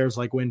versatile players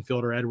like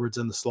Winfield or Edwards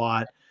in the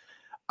slot.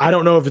 I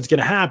don't know if it's going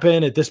to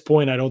happen at this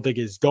point. I don't think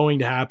it's going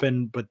to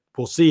happen, but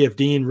we'll see if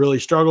Dean really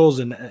struggles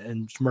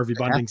and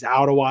Murphy-Bunting's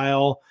out a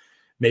while.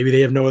 Maybe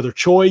they have no other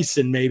choice,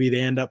 and maybe they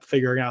end up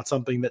figuring out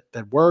something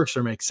that works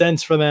or makes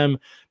sense for them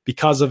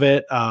because of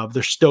it.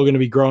 There's still going to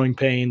be growing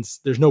pains.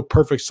 There's no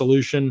perfect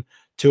solution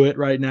to it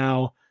right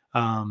now.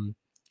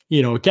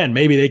 Again,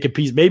 maybe they could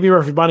piece. Maybe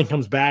Murphy-Bunting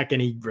comes back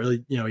and he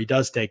really, he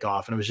does take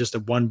off, and it was just a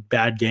one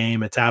bad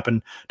game. It's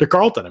happened to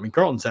Carlton. I mean,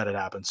 Carlton said it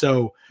happened.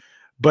 So,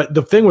 but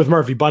the thing with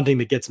Murphy-Bunting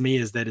that gets me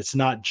is that it's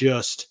not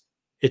just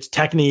it's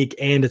technique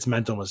and it's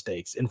mental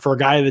mistakes. And for a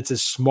guy that's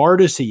as smart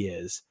as he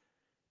is,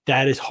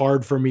 that is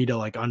hard for me to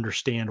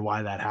understand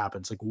why that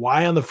happens. Like,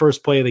 why on the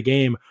first play of the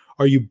game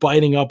are you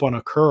biting up on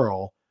a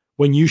curl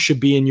when you should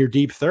be in your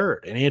deep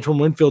third? And Antoine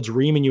Winfield's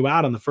reaming you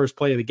out on the first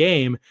play of the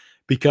game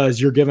because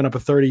you're giving up a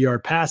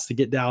 30-yard pass to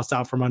get Dallas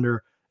out from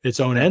under its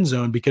own end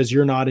zone because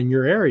you're not in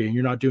your area and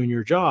you're not doing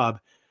your job.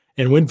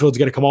 And Winfield's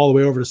going to come all the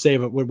way over to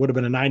save it. What would have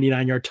been a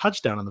 99-yard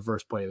touchdown on the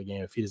first play of the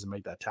game if he doesn't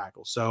make that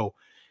tackle. So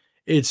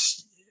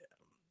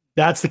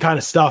that's the kind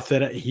of stuff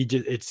that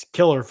it's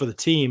killer for the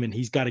team, and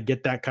he's got to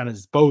get that kind of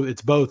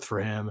it's both for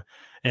him.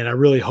 And I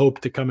really hope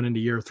that coming into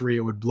year 3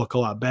 it would look a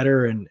lot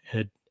better, and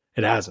it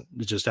hasn't.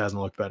 It just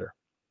hasn't looked better.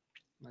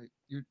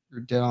 You're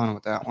dead on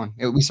with that one.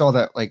 We saw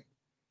that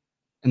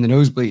in the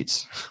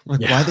nosebleeds. Why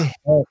the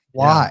hell?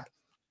 Why?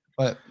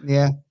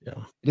 Yeah. But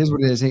it is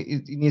what it is.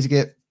 He needs to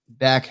get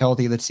back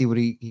healthy. Let's see what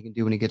he can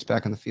do when he gets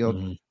back on the field.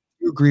 Mm-hmm.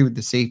 You agree with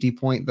the safety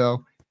point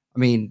though? I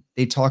mean,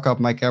 they talk up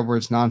Mike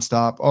Edwards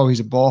nonstop. Oh, he's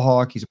a ball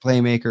hawk. He's a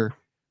playmaker.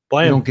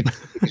 Play him. Don't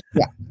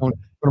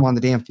put him on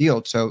the damn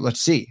field. So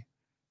let's see.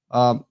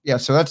 So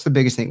that's the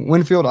biggest thing.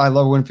 Winfield, I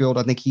love Winfield.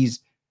 I think he's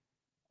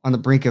on the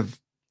brink of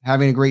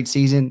having a great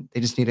season.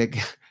 They just need to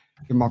give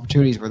him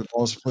opportunities where the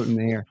ball's floating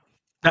in the air.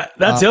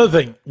 That's the other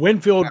thing.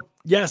 Winfield,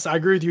 yes, I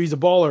agree with you. He's a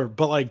baller,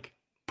 but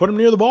put him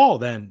near the ball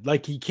then.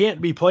 He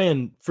can't be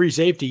playing free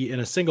safety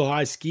in a single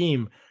high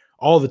scheme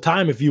all the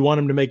time if you want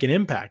him to make an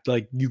impact.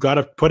 You got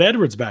to put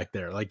Edwards back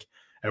there.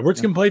 Edwards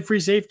can play free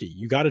safety.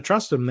 You got to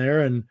trust him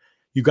there, and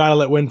you got to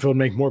let Winfield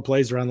make more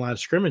plays around the line of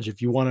scrimmage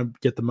if you want to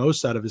get the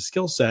most out of his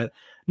skill set.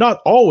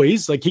 Not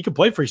always. He could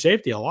play free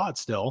safety a lot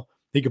still.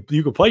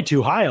 You could play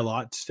too high a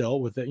lot still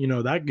with it.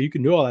 That you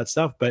can do all that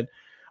stuff, but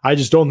I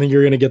just don't think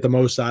you're going to get the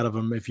most out of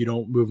him if you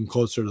don't move him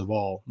closer to the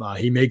ball.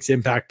 He makes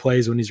impact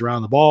plays when he's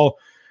around the ball,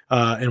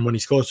 and when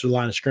he's closer to the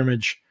line of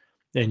scrimmage.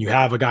 And you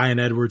have a guy in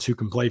Edwards who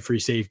can play free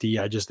safety.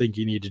 I just think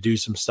you need to do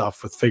some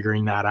stuff with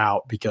figuring that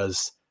out,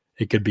 because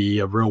it could be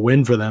a real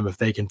win for them if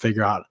they can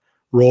figure out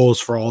roles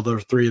for all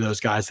those three of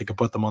those guys that can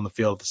put them on the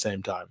field at the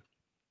same time.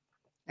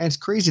 And it's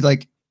crazy.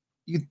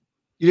 You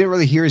didn't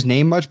really hear his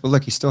name much, but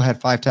look, he still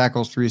had 5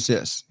 tackles, 3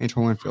 assists.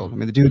 Antoine Winfield. I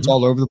mean, the dude's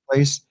all over the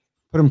place.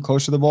 Put him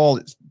close to the ball.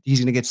 He's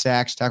going to get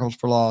sacks, tackles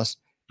for loss.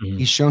 Mm-hmm.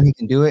 He's shown he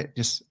can do it.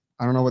 Just,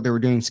 I don't know what they were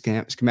doing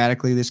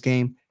schematically this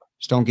game.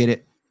 Just don't get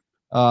it.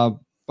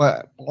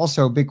 But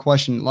also, big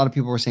question. A lot of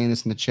people were saying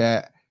this in the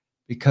chat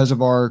because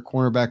of our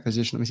cornerback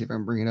position. Let me see if I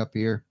can bring it up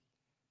here.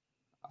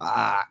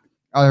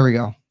 There we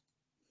go.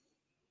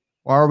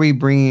 Why are we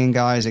bringing in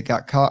guys that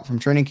got caught from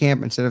training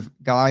camp instead of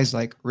guys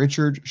like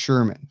Richard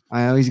Sherman?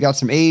 I know he's got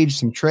some age,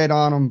 some tread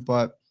on him,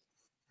 but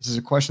this is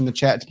a question in the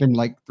chat. It's been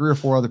 3 or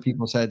 4 other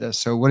people said this.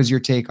 So what is your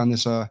take on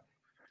this,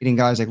 getting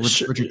guys like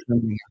Richard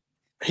Sherman?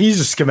 He's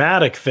a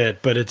schematic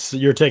fit, but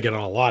you're taking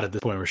on a lot at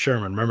this point with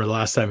Sherman. Remember the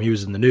last time he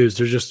was in the news,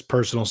 there's just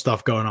personal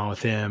stuff going on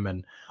with him,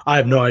 and I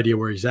have no idea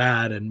where he's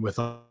at. And with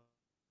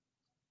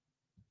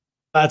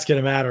that's going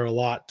to matter a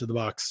lot to the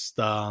Bucs.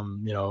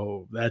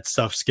 That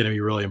stuff's going to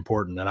be really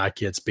important, and I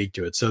can't speak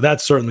to it. So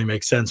that certainly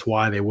makes sense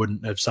why they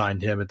wouldn't have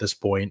signed him at this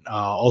point.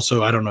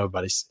 Also, I don't know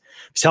about he's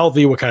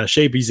healthy, what kind of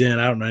shape he's in.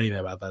 I don't know anything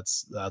about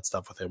that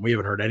stuff with him. We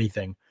haven't heard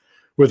anything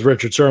with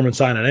Richard Sherman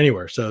signing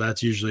anywhere. So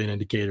that's usually an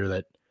indicator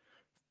that,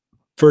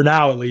 for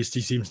now, at least,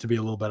 he seems to be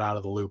a little bit out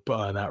of the loop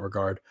in that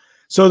regard.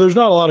 So there's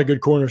not a lot of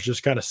good corners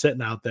just kind of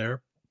sitting out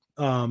there.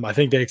 I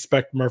think they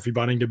expect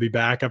Murphy-Bunting to be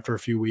back after a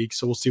few weeks,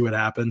 so we'll see what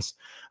happens.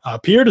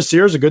 Pierre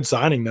Desir is a good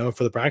signing, though,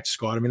 for the practice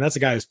squad. I mean, that's a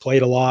guy who's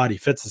played a lot. He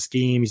fits the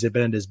scheme. He's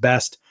been at his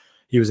best.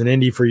 He was in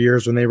Indy for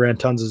years when they ran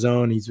tons of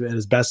zone. He's at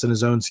his best in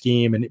his own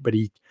scheme, but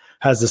he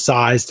has the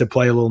size to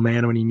play a little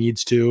man when he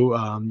needs to.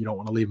 You don't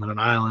want to leave him on an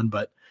island,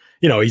 but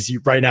he's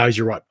right now he's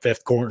your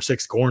 5th corner,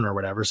 6th corner or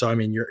whatever. So I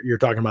mean, you're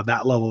talking about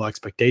that level of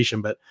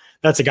expectation, but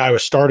that's a guy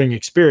with starting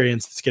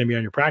experience that's going to be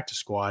on your practice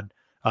squad.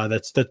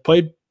 That's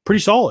played pretty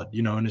solid,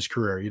 in his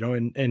career,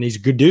 and he's a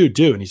good dude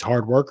too, and he's a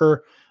hard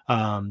worker,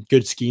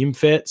 good scheme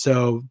fit.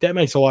 So that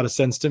makes a lot of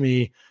sense to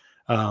me.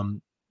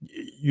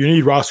 You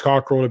need Ross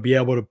Cockrell to be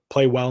able to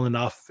play well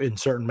enough in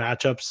certain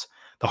matchups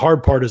The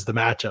hard part is the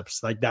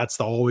matchups. Like that's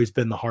always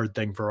been the hard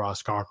thing for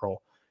Ross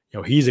Cockrell.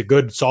 He's a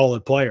good,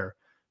 solid player,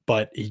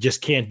 but he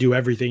just can't do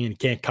everything and he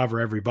can't cover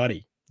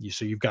everybody.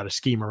 So you've got to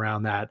scheme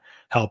around that,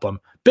 help him.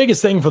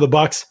 Biggest thing for the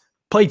Bucs,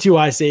 play 2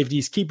 high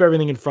safeties, keep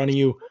everything in front of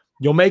you.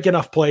 You'll make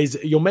enough plays.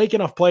 You'll make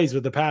enough plays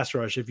with the pass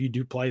rush if you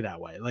do play that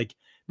way. Like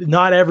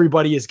not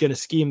everybody is going to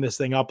scheme this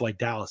thing up like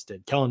Dallas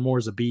did. Kellen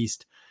Moore's a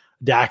beast.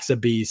 Dak's a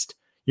beast.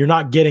 You're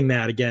not getting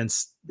that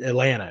against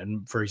Atlanta,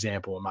 and for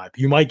example,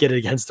 you might get it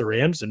against the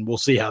Rams, and we'll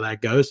see how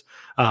that goes.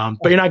 But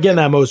you're not getting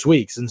that most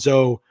weeks. And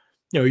so,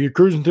 you're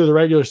cruising through the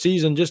regular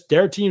season, just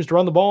dare teams to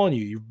run the ball on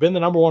you. You've been the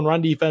number 1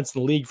 run defense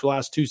in the league for the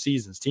last 2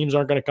 seasons. Teams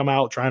aren't going to come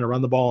out trying to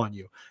run the ball on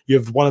you. You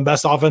have one of the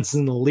best offenses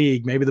in the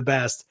league, maybe the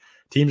best.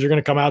 Teams are going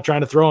to come out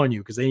trying to throw on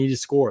you because they need to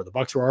score. The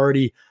Bucs were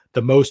already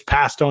the most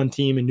passed on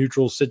team in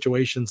neutral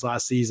situations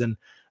last season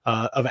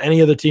of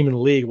any other team in the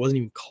league. It wasn't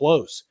even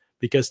close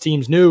because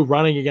teams knew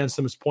running against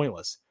them is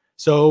pointless.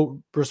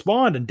 So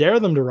respond and dare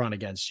them to run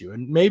against you.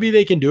 And maybe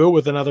they can do it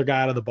with another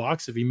guy out of the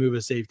box if you move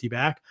a safety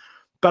back.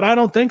 But I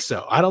don't think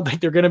so. I don't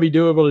think they're going to be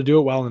able to do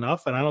it well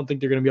enough. And I don't think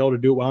they're going to be able to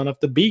do it well enough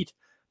to beat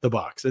the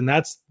Bucs. And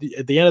that's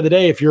at the end of the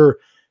day, if you're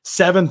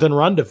 7th in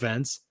run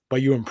defense,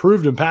 but you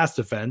improved in pass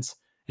defense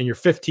and you're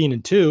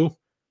 15-2,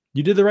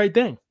 you did the right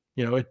thing.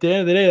 At the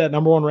end of the day, that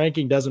number 1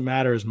 ranking doesn't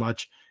matter as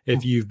much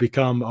if you've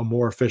become a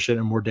more efficient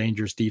and more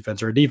dangerous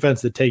defense, or a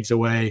defense that takes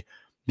away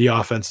the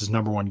offense's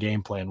number 1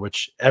 game plan,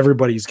 which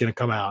everybody's going to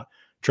come out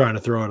trying to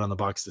throw it on the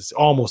Bucs. This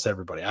almost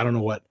everybody. I don't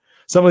know what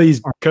some of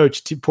these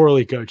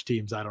poorly coached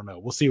teams. I don't know.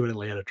 We'll see what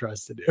Atlanta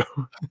tries to do.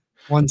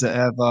 Ones that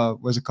have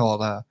what's it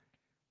called?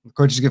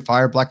 Coaches get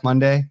fired Black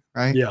Monday,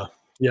 right?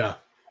 Yeah.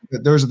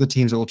 But those are the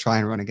teams that will try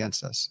and run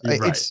against us.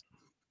 Right.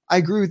 I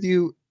agree with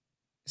you.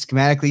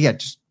 Schematically,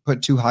 just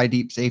put 2 high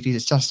deep safeties.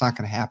 It's just not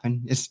going to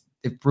happen.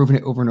 They've proven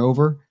it over and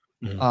over.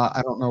 Mm-hmm.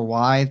 I don't know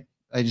why.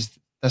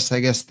 That's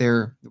I guess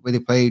the way they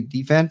play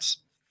defense.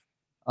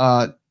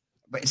 But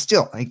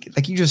still,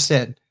 like you just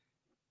said,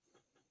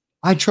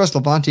 I trust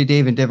Levante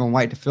David and Devin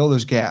White to fill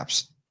those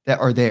gaps that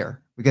are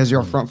there because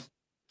your front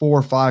 4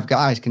 or 5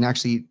 guys can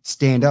actually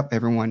stand up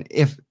everyone.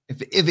 If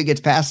it gets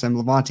past them,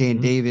 Levante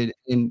and David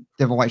and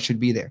Devin White should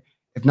be there.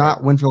 If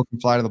not, Winfield can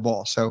fly to the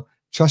ball. So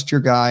trust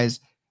your guys,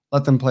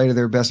 let them play to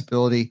their best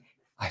ability.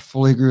 I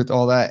fully agree with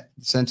all that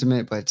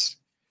sentiment, but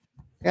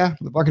the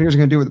Buccaneers are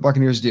going to do what the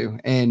Buccaneers do.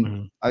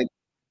 And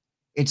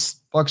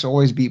it's Bucs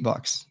always beat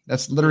Bucs.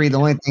 That's literally the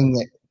only thing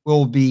that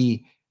will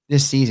be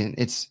this season.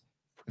 It's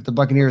if the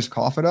Buccaneers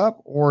cough it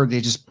up or they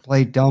just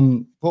play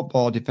dumb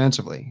football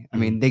defensively. I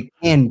mean, they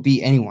can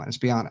beat anyone, let's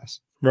be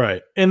honest.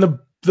 Right. And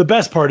the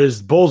best part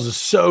is Bulls is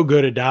so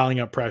good at dialing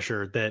up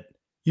pressure that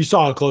you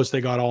saw how close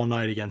they got all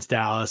night against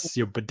Dallas.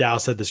 But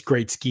Dallas had this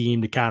great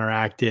scheme to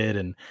counteract it,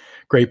 and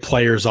great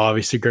players,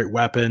 obviously great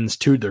weapons.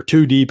 They're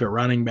too deep at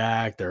running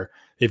back.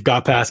 They've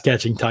got pass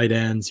catching tight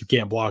ends. You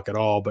can't block at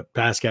all, but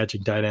pass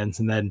catching tight ends.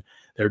 And then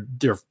they're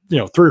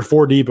 3 or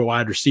 4 deep at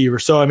wide receiver.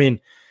 So, I mean,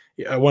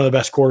 one of the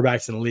best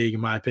quarterbacks in the league,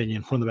 in my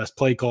opinion, one of the best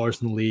play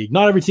callers in the league.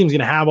 Not every team's going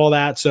to have all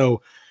that.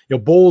 So,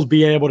 Bulls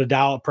being able to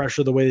dial up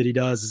pressure the way that he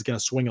does is going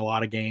to swing a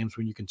lot of games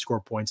when you can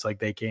score points like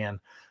they can.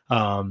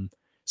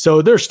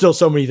 So there's still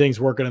so many things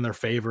working in their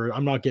favor.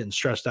 I'm not getting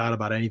stressed out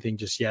about anything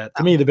just yet.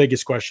 To me, the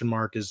biggest question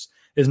mark is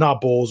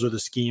not Bulls or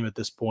the scheme at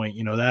this point.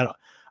 That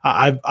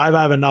I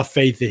have enough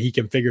faith that he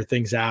can figure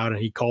things out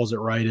and he calls it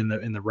right in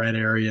the red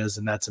areas,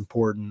 and that's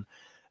important.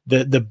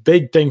 The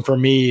big thing for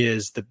me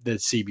is the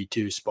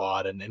CB2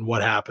 spot and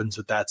what happens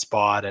with that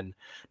spot, and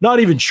not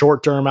even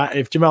short term.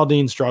 If Jamel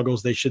Dean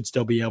struggles, they should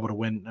still be able to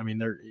win. I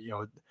mean,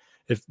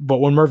 but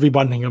when Murphy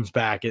Bunting comes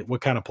back,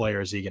 what kind of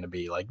player is he going to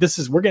be? Like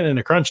we're getting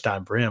into crunch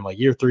time for him. Like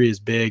year 3 is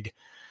big.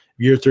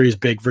 Year 3 is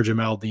big for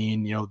Jamel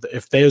Dean.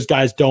 If those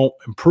guys don't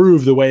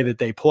improve the way that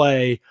they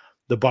play,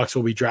 the Bucs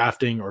will be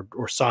drafting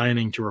or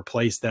signing to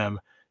replace them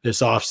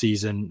this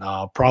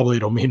offseason. Probably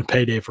it'll mean a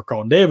payday for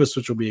Carlton Davis,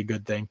 which will be a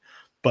good thing,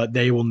 but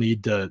they will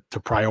need to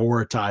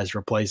prioritize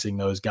replacing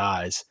those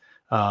guys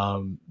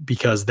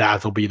because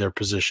that will be their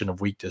position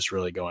of weakness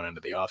really going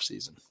into the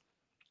offseason.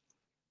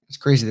 It's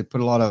crazy. They put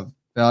a lot of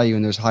value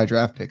in those high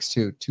draft picks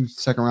too. 2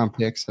 second-round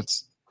picks.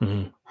 That's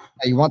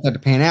you want that to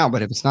pan out,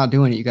 but if it's not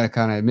doing it, you got to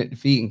kind of admit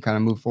defeat and kind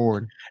of move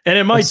forward. And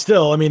it might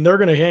still. I mean, they're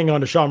going to hang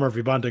on to Sean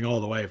Murphy Bunting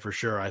all the way for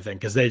sure. I think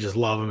because they just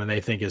love him and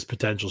they think his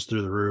potential's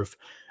through the roof.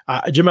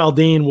 Jamel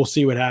Dean, we'll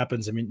see what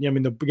happens. I mean,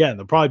 they'll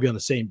probably be on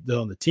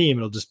the team.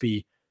 It'll just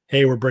be,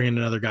 hey, we're bringing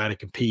another guy to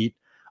compete.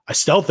 I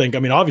still think. I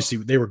mean, obviously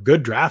they were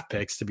good draft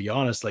picks to be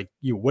honest. Like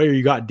where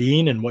you got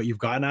Dean and what you've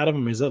gotten out of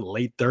him is a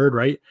late 3rd,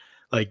 right?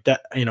 Like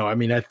that. I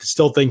mean, I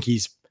still think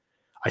he's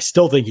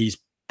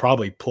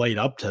probably played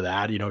up to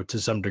that, to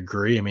some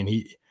degree. I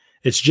mean,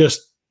 it's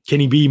just, can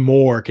he be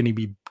more? Can he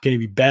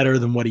be better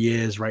than what he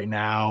is right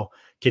now?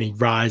 Can he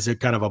rise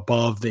kind of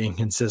above the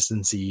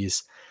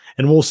inconsistencies?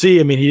 And we'll see.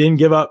 I mean, he didn't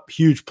give up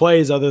huge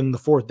plays other than the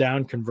 4th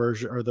down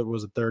conversion, or that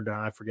was a 3rd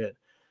down, I forget,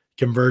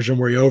 conversion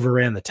where he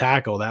overran the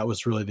tackle. That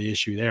was really the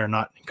issue there,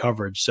 not in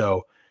coverage.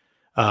 So,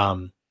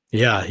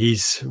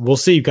 we'll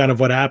see kind of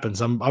what happens.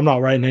 I'm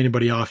not writing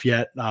anybody off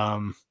yet.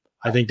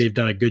 I think they've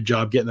done a good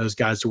job getting those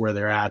guys to where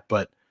they're at,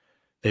 but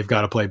they've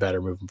got to play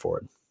better moving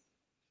forward.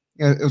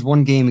 Yeah, it was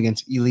one game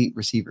against elite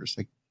receivers,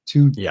 like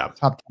two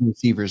top 10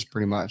 receivers,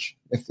 pretty much.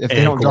 If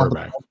they don't drop the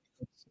ball,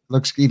 it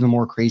looks even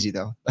more crazy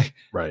though. Like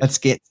let's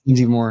get things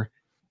even more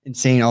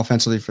insane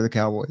offensively for the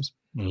Cowboys.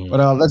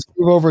 But let's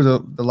move over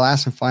to the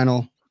last and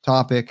final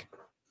topic,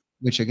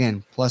 which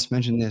again, Plus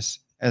mentioned this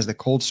as the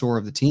cold sore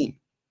of the team.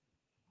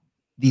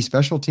 The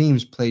special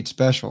teams played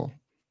special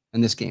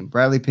in this game.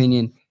 Bradley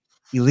Pinion,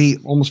 elite,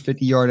 almost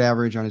 50-yard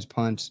average on his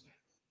punts.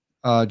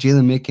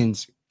 Jalen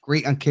Mickens,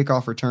 great on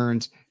kickoff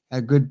returns.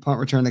 Had a good punt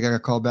return that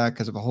got called back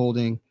because of a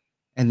holding.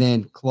 And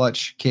then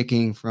clutch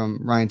kicking from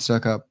Ryan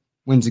Suckup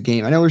wins the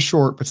game. I know it's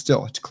short, but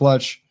still, it's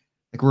clutch.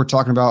 Like we're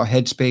talking about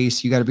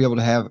headspace. You got to be able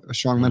to have a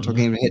strong mental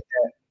game to hit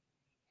that.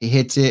 He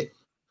hits it,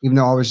 even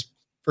though I was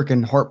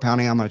freaking heart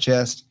pounding on my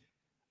chest.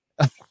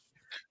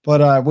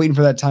 But waiting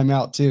for that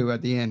timeout too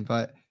at the end.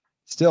 But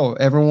still,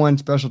 everyone,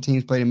 special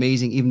teams played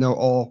amazing, even though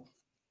all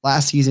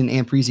last season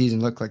and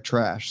preseason looked like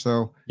trash.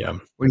 So what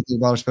do you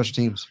think about our special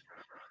teams?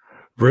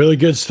 Really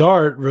good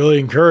start, really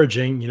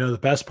encouraging. The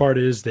best part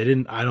is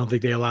I don't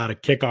think they allowed a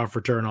kickoff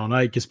return all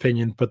night because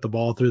Pinion put the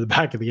ball through the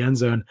back of the end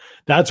zone.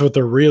 That's what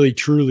they're really,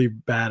 truly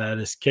bad at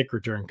is kick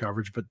return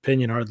coverage, but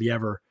Pinion hardly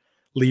ever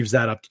leaves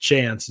that up to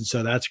chance. And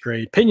so that's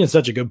great. Pinion's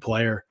such a good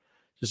player,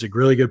 just a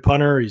really good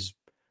punter. He's a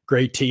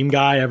great team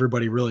guy.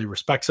 Everybody really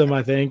respects him,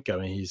 I think. I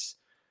mean, he's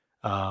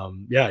a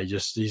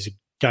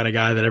kind of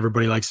guy that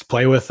everybody likes to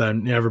play with,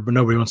 and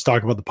nobody wants to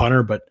talk about the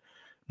punter, but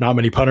not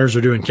many punters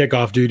are doing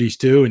kickoff duties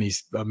too, and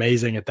he's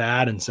amazing at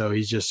that. And so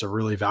he's just a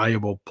really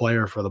valuable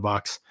player for the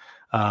Bucs.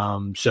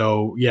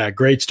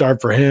 Great start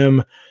for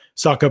him.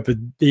 Suckup,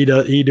 he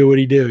do what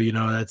he do.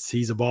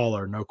 He's a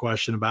baller, no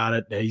question about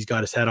it. He's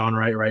got his head on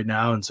right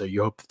now, and so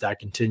you hope that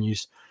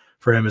continues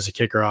for him as a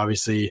kicker.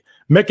 Obviously,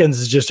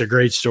 Mickens is just a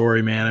great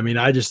story, man. I mean,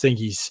 I just think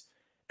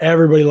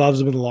everybody loves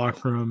him in the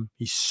locker room.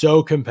 He's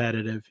so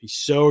competitive. He's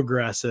so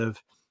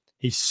aggressive.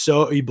 He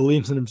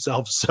believes in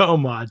himself so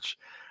much.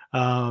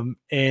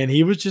 And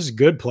he was just a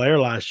good player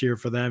last year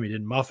for them. He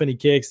didn't muff any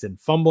kicks, didn't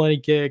fumble any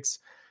kicks.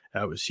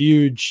 That was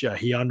huge.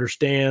 He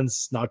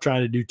understands, not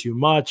trying to do too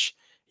much.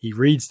 He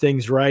reads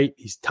things right.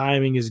 His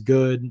timing is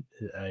good.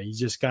 He's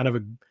just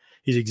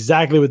he's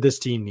exactly what this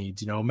team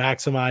needs.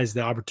 Maximize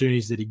the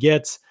opportunities that he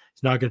gets.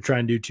 He's not going to try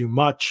and do too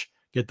much.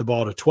 Get the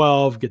ball to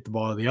 12, get the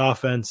ball to the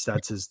offense.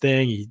 That's his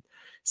thing. He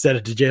said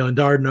it to Jalen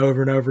Darden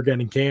over and over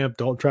again in camp.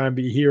 Don't try and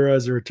be a hero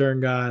as a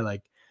return guy.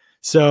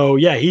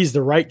 He's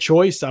the right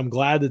choice. I'm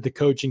glad that the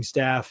coaching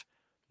staff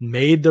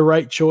made the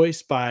right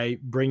choice by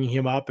bringing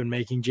him up and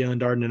making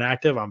Jalen Darden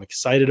inactive. I'm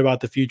excited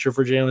about the future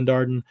for Jalen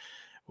Darden.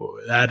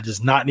 That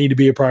does not need to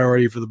be a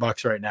priority for the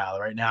Bucs right now.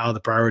 Right now, the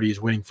priority is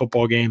winning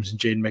football games, and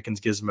Jaden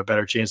Mickens gives him a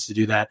better chance to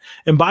do that.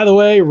 And by the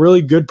way,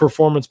 really good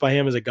performance by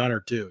him as a gunner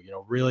too.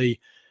 Really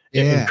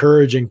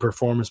encouraging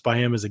performance by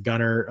him as a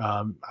gunner.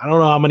 I don't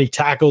know how many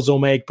tackles he'll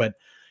make, but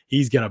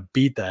he's going to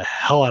beat the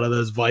hell out of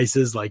those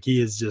vices. Like,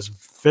 he is just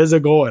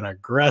physical and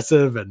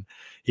aggressive, and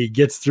he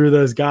gets through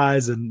those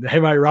guys, and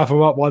they might rough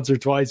him up once or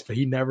twice, but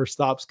he never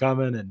stops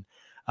coming.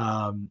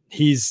 And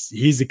he's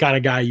the kind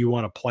of guy you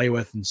want to play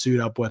with and suit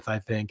up with. I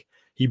think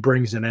he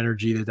brings an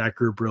energy that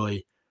group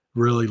really,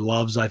 really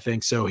loves, I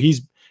think. So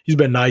he's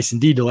been nice. And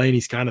D.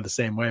 Delaney's kind of the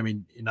same way. I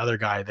mean, another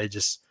guy,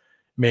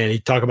 he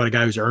talk about a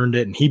guy who's earned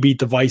it, and he beat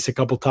the vice a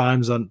couple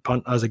times on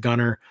punt as a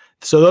gunner.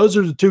 So those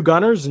are the two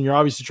gunners, and you're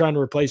obviously trying to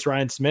replace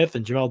Ryan Smith,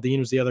 and Jamel Dean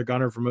was the other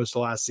gunner for most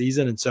of last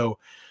season. And so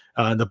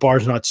the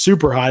bar's not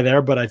super high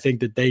there, but I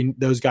think that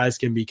those guys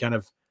can be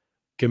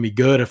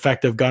good,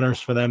 effective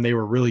gunners for them. They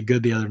were really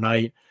good the other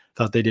night.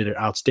 Thought they did an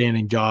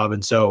outstanding job.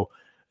 And so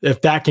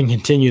if that can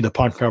continue, the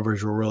punt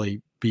coverage will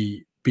really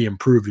be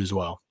improved as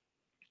well.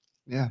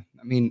 Yeah.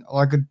 I mean, a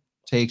lot of good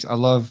takes. I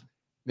love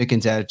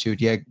Mickens'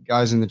 attitude. Yeah,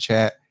 guys in the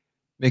chat,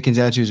 Mickens'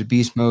 attitude is a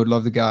beast mode.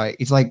 Love the guy.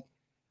 He's like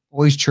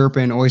always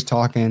chirping, always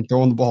talking,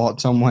 throwing the ball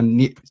at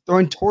someone,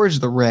 throwing towards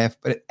the ref,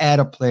 but at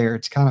a player.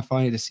 It's kind of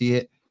funny to see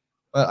it.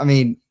 But I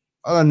mean,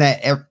 other than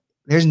that,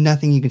 there's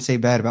nothing you can say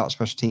bad about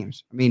special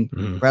teams. I mean,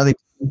 Bradley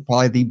is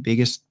probably the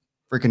biggest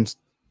freaking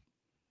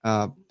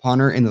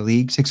punter in the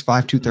league,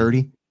 6'5",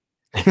 230.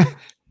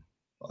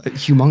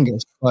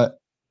 Humongous. But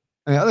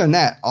I mean, other than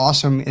that,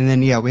 awesome. And then,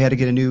 we had to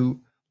get a new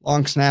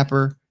long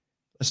snapper.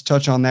 Let's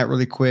touch on that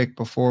really quick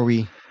before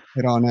we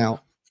head on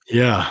out.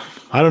 Yeah,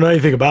 I don't know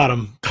anything about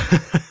him.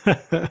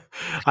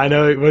 I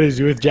know what he's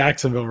with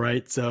Jacksonville,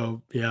 right?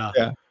 So, yeah.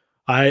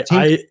 I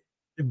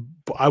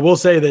will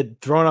say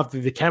that throwing off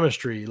the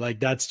chemistry, like,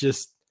 that's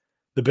just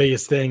the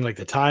biggest thing, like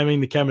the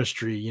timing, the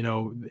chemistry,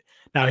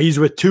 Now he's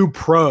with two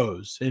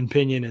pros in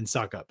Pinion and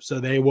Suckup, so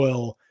they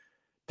will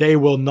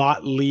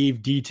not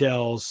leave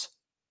details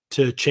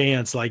to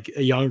chance like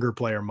a younger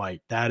player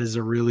might. That is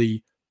a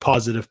really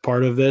positive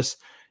part of this.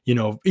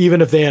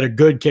 Even if they had a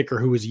good kicker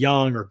who was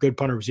young or a good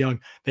punter who was young,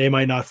 they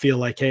might not feel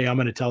like, hey, I'm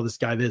going to tell this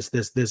guy this,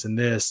 and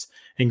this,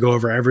 and go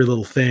over every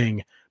little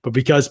thing. But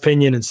because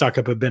Pinion and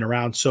Suckup have been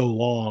around so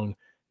long,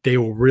 they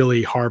will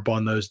really harp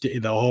on those.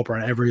 They'll harp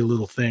on every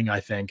little thing, I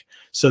think.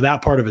 So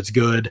that part of it's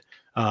good.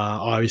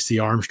 Obviously,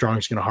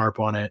 Armstrong's going to harp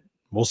on it.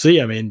 We'll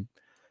see. I mean,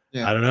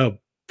 I don't know.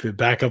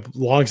 Backup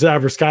long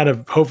snappers kind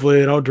of, hopefully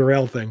they don't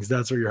derail things.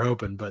 That's what you're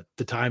hoping. But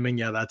the timing,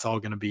 that's all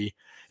going to be.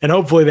 And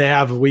hopefully they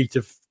have a week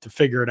to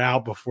figure it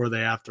out before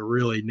they have to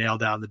really nail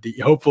down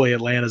hopefully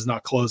Atlanta's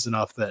not close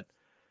enough that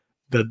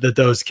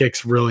those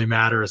kicks really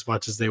matter as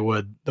much as they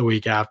would the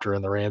week after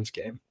in the Rams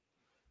game.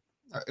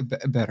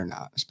 Better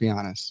not, let's be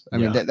honest. I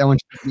mean, that one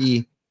should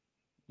be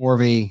more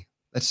of a,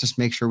 let's just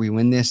make sure we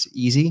win this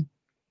easy.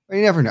 But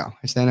you never know.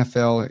 It's the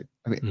NFL.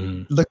 I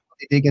mean, look what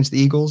they did against the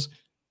Eagles.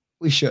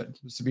 We should,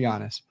 just to be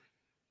honest.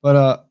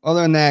 But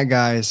other than that,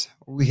 guys,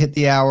 we hit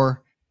the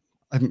hour.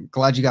 I'm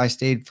glad you guys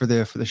stayed for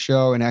the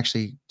show and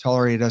actually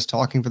tolerated us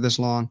talking for this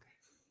long.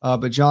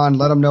 But John,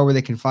 let them know where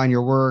they can find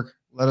your work.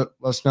 Let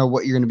us know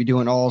what you're going to be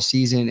doing all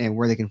season and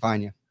where they can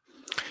find you.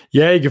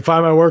 Yeah, you can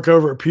find my work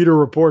over at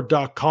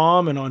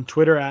pewterreport.com and on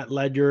Twitter at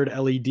Ledyard,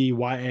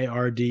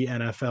 Ledyard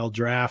NFL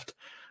Draft.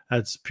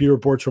 That's Pewter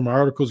Reports where my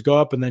articles go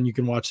up, and then you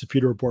can watch the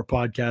Pewter Report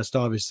podcast,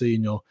 obviously,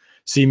 and you'll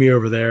see me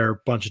over there a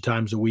bunch of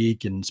times a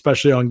week. And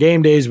especially on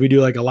game days, we do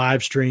like a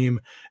live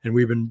stream, and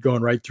we've been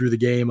going right through the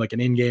game, like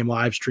an in-game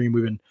live stream.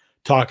 We've been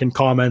talking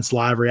comments,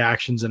 live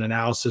reactions, and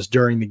analysis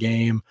during the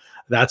game.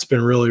 That's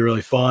been really,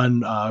 really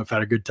fun. I've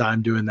had a good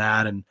time doing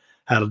that and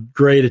had a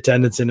great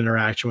attendance and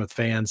interaction with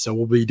fans. So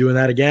we'll be doing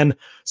that again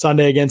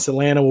Sunday against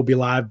Atlanta. We'll be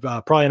live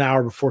probably an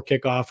hour before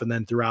kickoff, and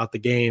then throughout the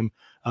game,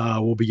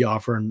 we'll be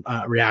offering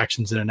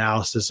reactions and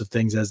analysis of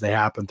things as they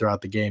happen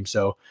throughout the game.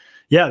 So,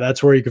 yeah,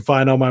 that's where you can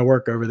find all my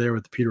work over there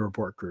with the Pewter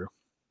Report crew.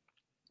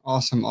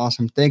 Awesome.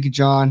 Thank you,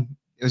 John.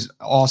 It was an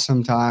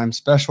awesome time.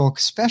 Special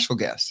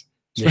guest.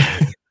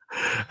 Yeah.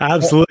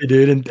 Absolutely,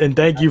 dude. And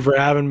thank you for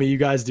having me. You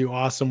guys do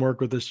awesome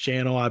work with this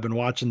channel. I've been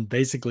watching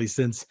basically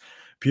since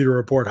Pewter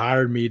Report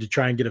hired me to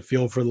try and get a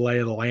feel for the lay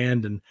of the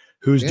land and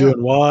who's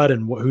doing what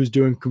and who's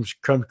doing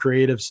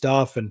creative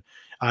stuff. And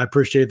I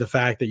appreciate the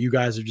fact that you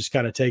guys have just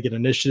kind of taken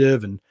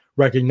initiative and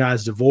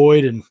recognized a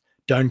void and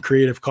done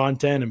creative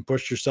content and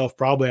pushed yourself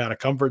probably out of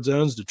comfort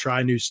zones to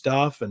try new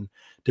stuff and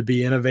to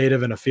be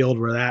innovative in a field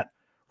where that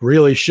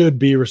really should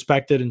be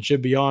respected and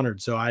should be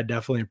honored. So I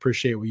definitely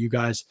appreciate what you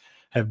guys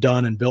have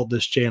done and built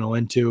this channel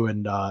into.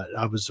 And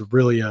I was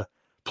really a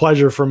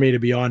pleasure for me to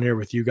be on here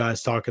with you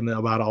guys talking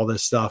about all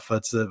this stuff.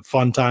 It's a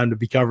fun time to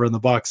be covering the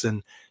Bucs,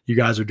 and you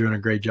guys are doing a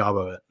great job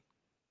of it.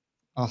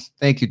 Oh,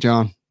 thank you,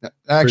 John. That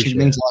actually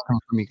means a lot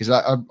for me because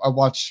I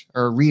watch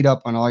or read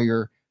up on all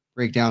your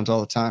breakdowns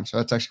all the time. So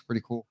that's actually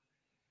pretty cool.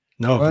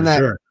 No, for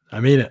sure. I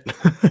mean it.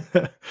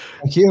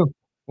 Thank you.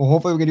 Well,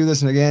 hopefully we can do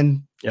this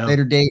again.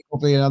 Later date.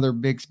 Hopefully another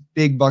big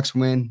Bucs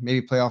win,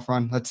 maybe playoff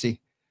run. Let's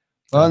see.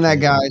 Other than that,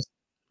 guys,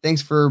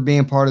 thanks for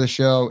being part of the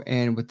show.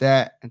 And with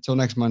that, until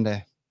next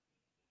Monday.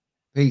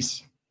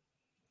 Peace.